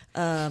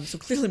 So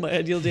clearly my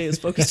ideal day is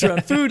focused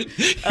around food.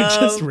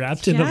 Just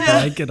wrapped in a yeah.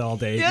 blanket all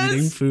day, Yes.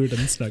 eating food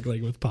and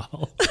snuggling with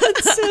Paul.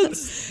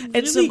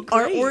 And some great.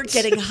 artwork,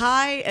 getting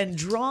high and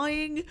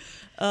drawing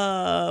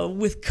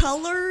with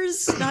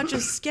colors, not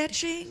just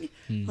sketching,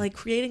 like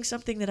creating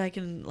something that I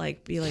can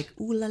like be like,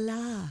 ooh la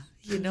la,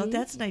 you know,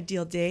 that's an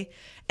ideal day.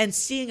 And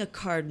seeing a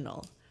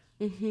cardinal.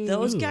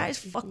 Those guys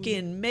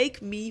fucking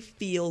make me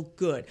feel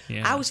good.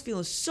 Yeah. I was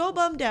feeling so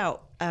bummed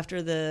out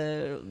after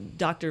the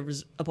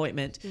doctor's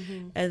appointment.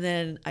 And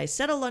then I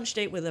set a lunch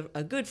date with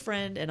a good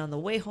friend, and on the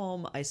way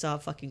home, I saw a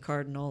fucking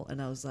cardinal, and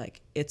I was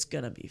like, it's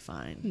gonna be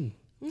fine.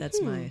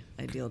 That's my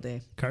ideal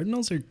day.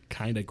 Cardinals are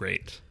kind of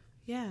great.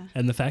 Yeah.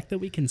 And the fact that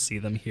we can see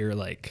them here,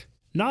 like,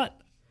 not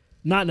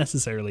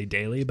necessarily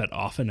daily, but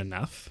often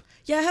enough.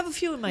 Yeah, I have a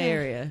few in my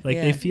area. Like,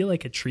 yeah. they feel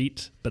like a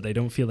treat, but they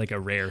don't feel like a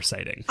rare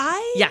sighting.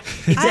 Yeah,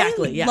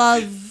 exactly. I Yeah.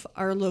 love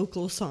our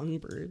local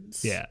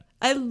songbirds. Yeah.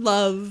 I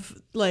love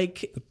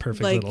like The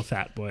perfect like, little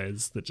fat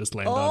boys that just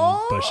land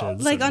on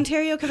bushes. like and-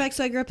 Ontario, Quebec.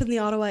 So I grew up in the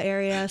Ottawa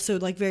area, so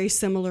like very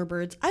similar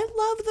birds. I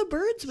love the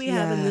birds we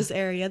have in Yeah. this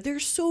area. They're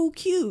so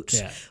cute.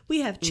 Yeah. We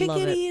have Love it.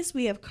 chickadees,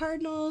 we have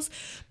cardinals,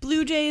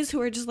 blue jays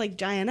who are just like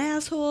giant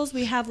assholes.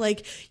 We have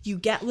like you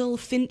get little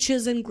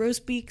finches and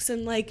grosbeaks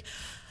and like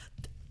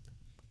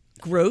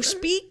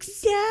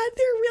Grosbeaks? yeah,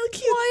 they're real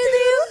cute.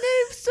 Why are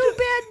they so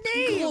bad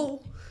name? Gros-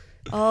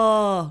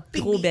 Oh,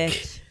 Big Quebec.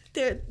 beak.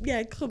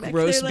 They're Quebec.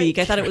 Gross They're, beak.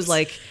 like- I thought it was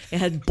like it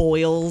had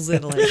boils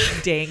and like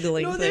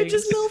dangling No, things. they're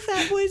just little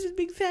fat boys with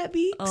big fat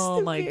beaks. Oh,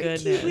 They're my very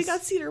cute. goodness. We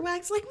got cedar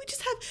wax. Like we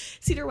just have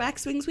cedar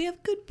wax wings. We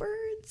have good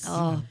birds.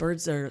 Oh,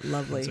 birds are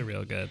lovely. It's a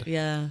real good.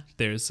 Yeah.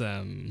 There's,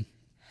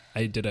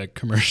 I did a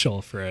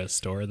commercial for a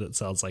store that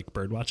sells like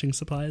bird watching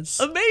supplies.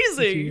 A few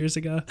Amazing. years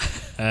ago.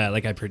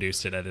 Like I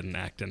produced it, I didn't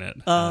act in it.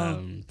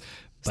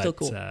 Still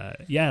cool.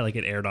 Yeah, like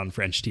it aired on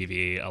French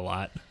TV a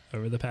lot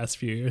over the past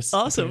few years.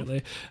 Awesome.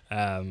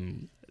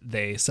 Apparently.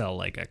 They sell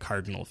like a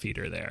cardinal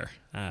feeder there.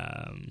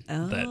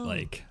 That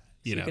like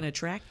you know. can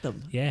attract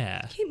them.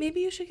 Yeah. Okay,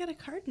 maybe you should get a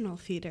cardinal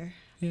feeder.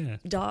 Yeah.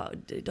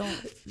 Dogs,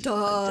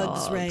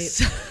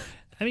 right?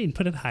 I mean,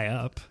 put it high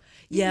up.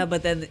 Yeah,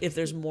 but then if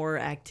there's more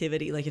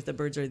activity, like if the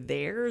birds are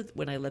there,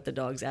 when I let the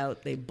dogs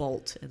out, they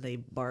bolt and they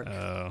bark.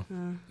 Oh.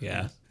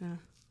 Yeah.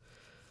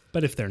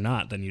 But if they're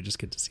not, then you just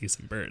get to see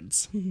some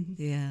birds.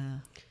 Yeah.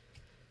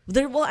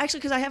 Well, actually,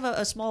 because I have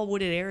a small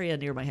wooded area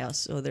near my house,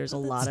 so there's a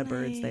lot of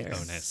birds nice. there.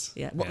 Oh, nice.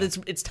 Yeah, well, Yeah.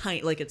 it's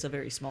tiny, like it's a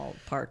very small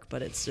park,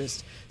 but it's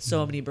just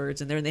so many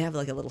birds in there, and they have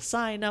like a little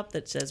sign up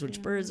that says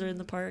which birds are in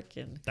the park,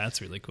 and That's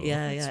really cool.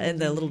 and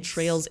the really little nice.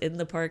 trails in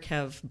the park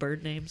have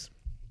bird names.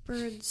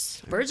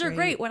 Birds Birds are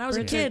great. When I was a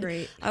Birds are kid,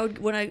 great.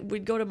 when I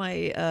would go to my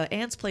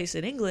aunt's place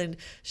in England,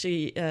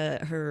 they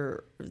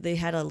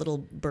had a little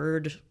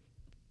bird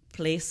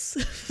place,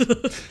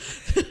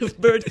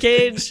 bird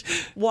cage,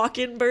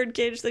 walk-in bird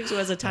cage thing. So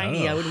as a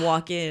tiny, I would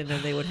walk in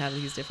and they would have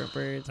these different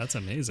birds. That's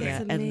amazing. Yeah,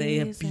 That's and they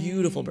have amazing.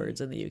 beautiful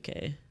birds in the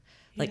UK.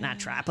 Like not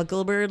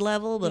tropical bird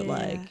level, but Yeah.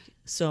 like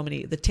so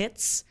many. The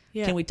tits.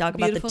 Yeah. Can we talk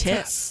about the Beautiful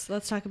tits?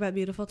 Let's talk about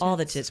beautiful tits. All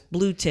the tits.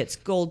 Blue tits,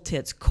 gold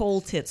tits,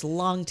 coal tits,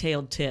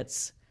 long-tailed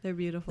tits. They're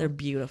beautiful. They're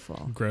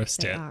beautiful. Gross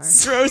They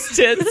tits. Gross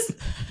tits.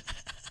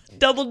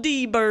 Double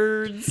D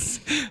birds.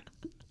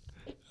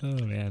 Oh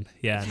man.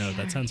 Yeah, no,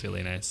 that sounds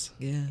really nice.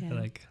 Yeah.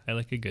 I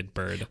like a good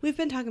bird. We've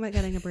been talking about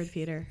getting a bird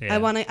feeder. Yeah. I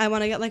want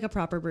to get like a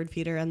proper bird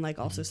feeder and like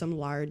also some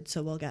lard.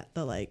 So we'll get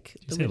the like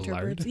the say winter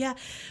lard? birds. Yeah,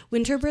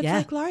 winter birds Yeah.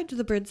 like lard.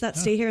 The birds that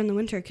stay here in the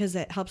winter because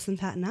it helps them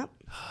fatten up.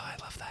 Oh, I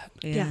love that.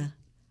 Yeah.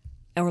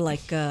 Or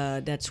like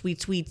that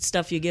sweet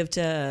stuff you give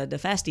to the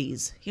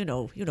fasties. You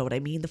know what I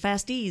mean, the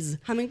fasties.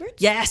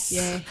 Hummingbirds. Yes.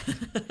 Yeah.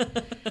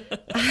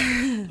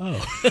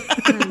 Oh.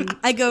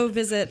 I go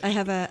visit. I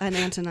have an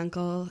aunt and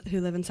uncle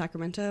who live in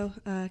Sacramento,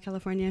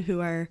 California,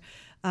 who are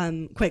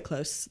quite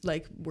close.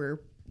 Like we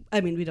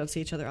don't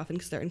see each other often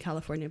because they're in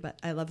California, but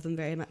I love them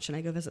very much, and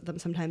I go visit them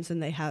sometimes.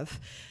 And they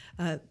have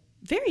a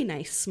very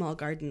nice small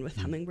garden with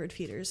hummingbird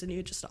feeders, and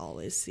you just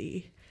always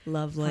see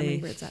Lovely.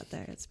 hummingbirds out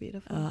there. It's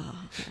beautiful.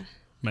 Yeah.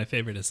 My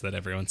favorite is that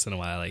every once in a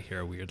while I hear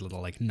a weird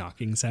little like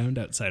knocking sound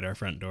outside our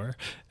front door,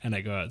 and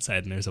I go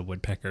outside and there's a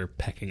woodpecker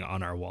pecking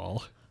on our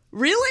wall.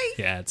 Really?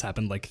 Yeah, it's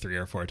happened like 3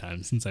 or 4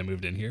 times since I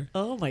moved in here.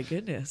 Oh my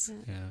goodness.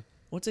 Yeah.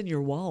 What's in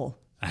your wall?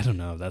 I don't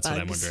know. That's what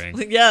I'm Bugs.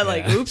 wondering. Yeah,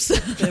 like oops.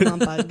 They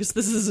want bugs.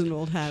 This is an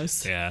old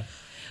house. Yeah.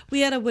 We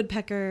had a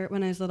woodpecker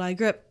when I was little. I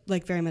grew up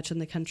like very much in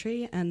the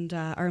country, and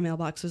our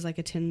mailbox was like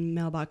a tin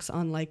mailbox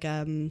on like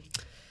a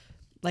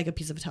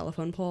piece of a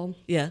telephone pole.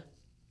 Yeah.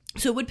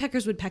 So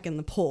woodpeckers would peck in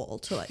the pole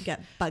to like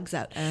get bugs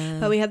out.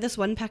 But we had this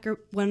one woodpecker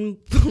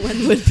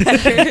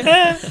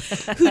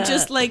who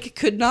just like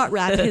could not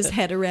wrap his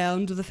head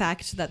around the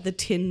fact that the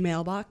tin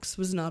mailbox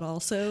was not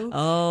also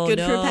good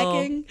for no.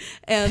 pecking.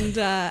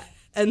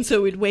 And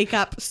so we'd wake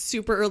up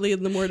super early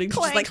in the morning,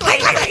 just like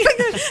clank, clank, clank,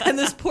 clank, and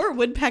this poor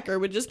woodpecker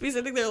would just be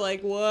sitting there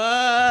like,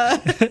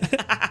 what?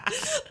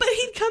 But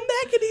he'd come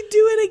back and he'd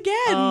do it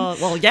again. Oh,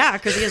 well, yeah,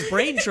 because he has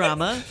brain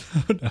trauma.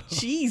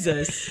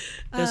 Jesus.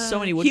 There's so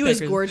many He woodpeckers.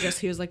 was gorgeous.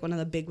 He was like one of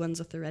the big ones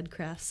with the red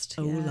crest.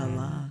 Oh, Yeah. la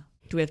la.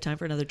 Do we have time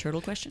for another turtle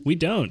question? We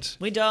don't.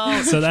 We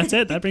don't. So that's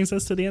it. That brings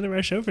us to the end of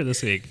our show for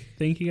this week.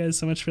 Thank you guys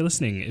so much for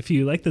listening. If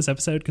you like this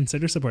episode,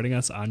 consider supporting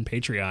us on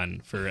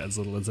Patreon. For as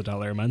little as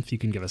 $1 a month, you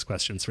can give us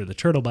questions for the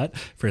turtle butt.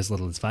 For as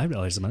little as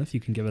 $5 a month, you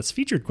can give us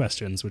featured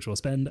questions, which we'll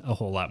spend a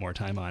whole lot more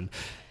time on.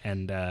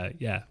 And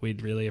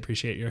we'd really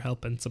appreciate your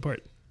help and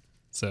support.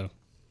 So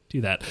do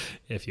that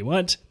if you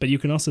want. But you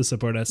can also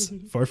support us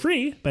for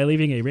free by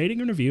leaving a rating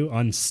and review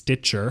on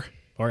Stitcher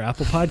or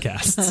Apple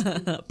Podcasts.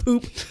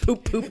 Poop.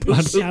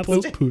 On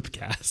Apple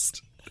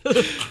Poopcast.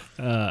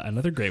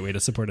 Another great way to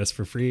support us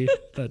for free.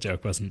 That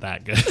joke wasn't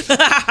that good.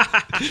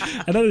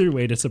 Another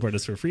way to support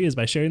us for free is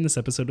by sharing this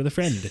episode with a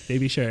friend.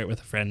 Maybe share it with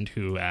a friend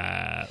who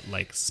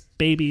likes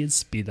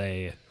babies, be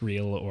they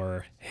real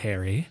or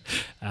hairy,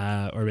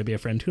 or maybe a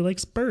friend who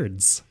likes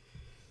birds.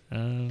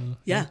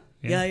 Yeah.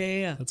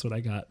 That's what I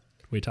got.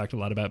 We talked a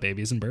lot about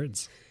babies and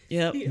birds.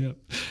 Yep. Yep.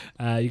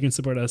 You can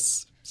support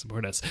us.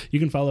 You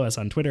can follow us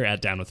on Twitter at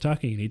Down With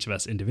Talking, and each of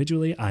us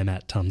individually. I'm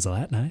at Tom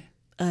Zalatni.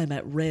 I'm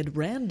at Red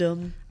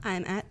Random.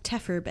 I'm at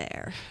Teffer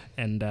Bear.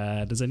 And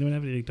does anyone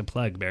have anything to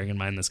plug, bearing in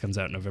mind this comes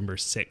out November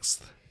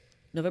 6th?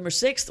 November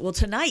 6th. Well,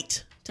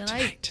 tonight.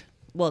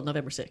 Well,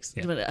 November 6th.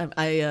 Yeah. But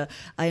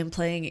I am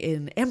playing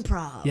in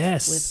Improv.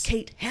 Yes. With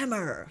Kate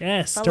Hammer.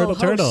 Yes, fellow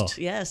Turtle. host.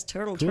 Yes,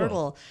 Cool.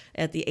 Turtle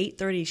at the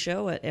 8:30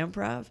 show at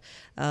Improv.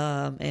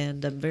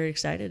 And I'm very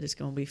excited. It's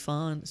going to be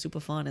fun, super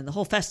fun. And the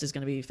whole fest is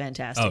going to be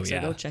fantastic. Oh, so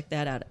yeah. go check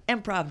that out.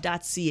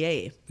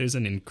 Improv.ca. There's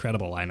an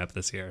incredible lineup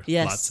this year.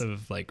 Yes. Lots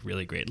of like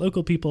really great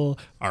local people.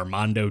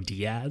 Armando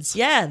Diaz.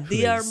 Yeah, who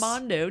the is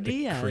Armando the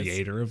Diaz.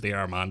 creator of the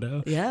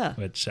Armando. Yeah.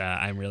 Which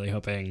I'm really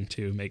hoping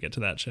to make it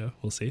to that show.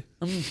 We'll see.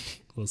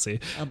 We'll see.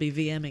 I'll be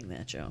VMing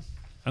that show.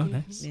 Oh,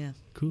 nice. Yeah.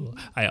 Cool.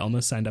 I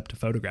almost signed up to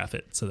photograph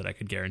it so that I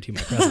could guarantee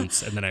my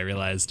presence. And then I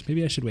realized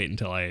maybe I should wait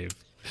until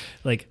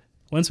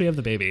once we have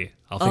the baby,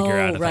 I'll figure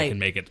out if I right. can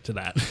make it to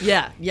that.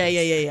 Yeah.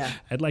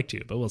 I'd like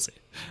to, but we'll see.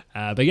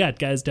 But yeah,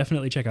 guys,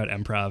 definitely check out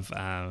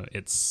Improv.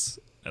 It's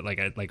like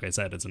I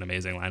said, it's an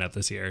amazing lineup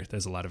this year.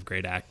 There's a lot of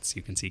great acts.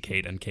 You can see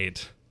Kate and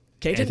Kate.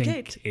 I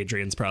think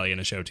Adrian's probably in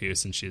a show too,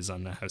 since she's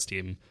on the house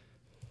team.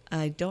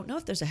 I don't know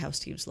if there's a house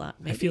team slot.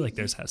 Maybe. I feel like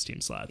there's house team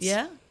slots.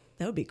 Yeah,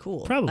 that would be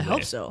cool. Probably. I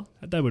hope so.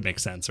 That would make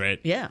sense, right?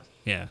 Yeah.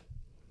 Yeah.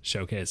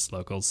 Showcase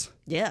locals.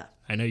 Yeah.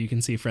 I know you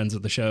can see friends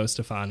of the show,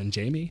 Stefan and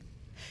Jamie.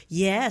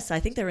 Yes, I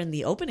think they're in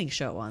the opening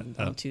show on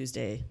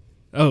Tuesday.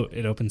 Oh,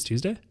 it opens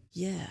Tuesday?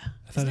 Yeah.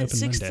 I thought it opened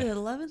 6th Monday. to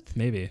 11th?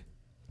 Maybe.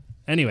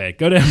 Anyway,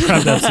 go to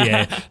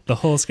improv.ca. The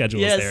whole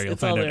schedule is there. You'll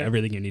it's all find out there.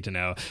 everything you need to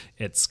know.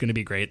 It's going to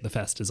be great. The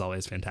fest is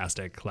always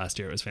fantastic. Last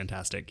year it was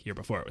fantastic. Year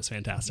before it was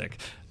fantastic.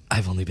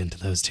 I've only been to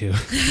those two,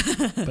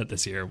 but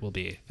this year will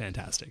be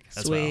fantastic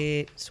as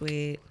well.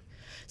 Sweet.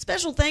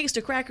 Special thanks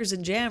to Crackers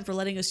and Jam for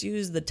letting us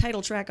use the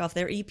title track off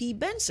their EP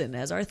Benson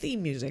as our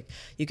theme music.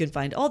 You can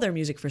find all their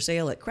music for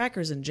sale at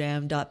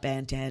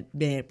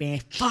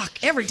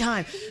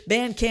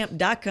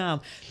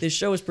crackersandjam.bandcamp.com. This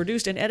show is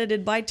produced and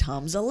edited by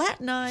Tom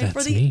Zalatni That's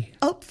for the me.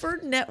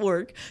 Upford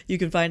Network. You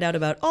can find out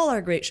about all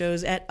our great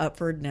shows at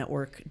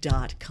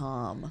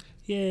upfordnetwork.com.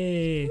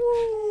 Yay.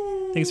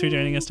 Thanks for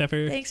joining us,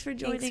 Steffer. Thanks for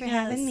joining Thanks for us.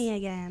 having me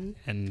again.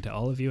 And to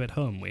all of you at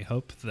home, we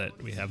hope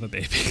that we have a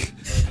baby.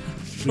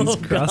 Please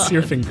cross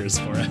your fingers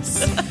for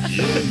us.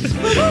 It's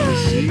good to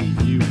see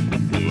you.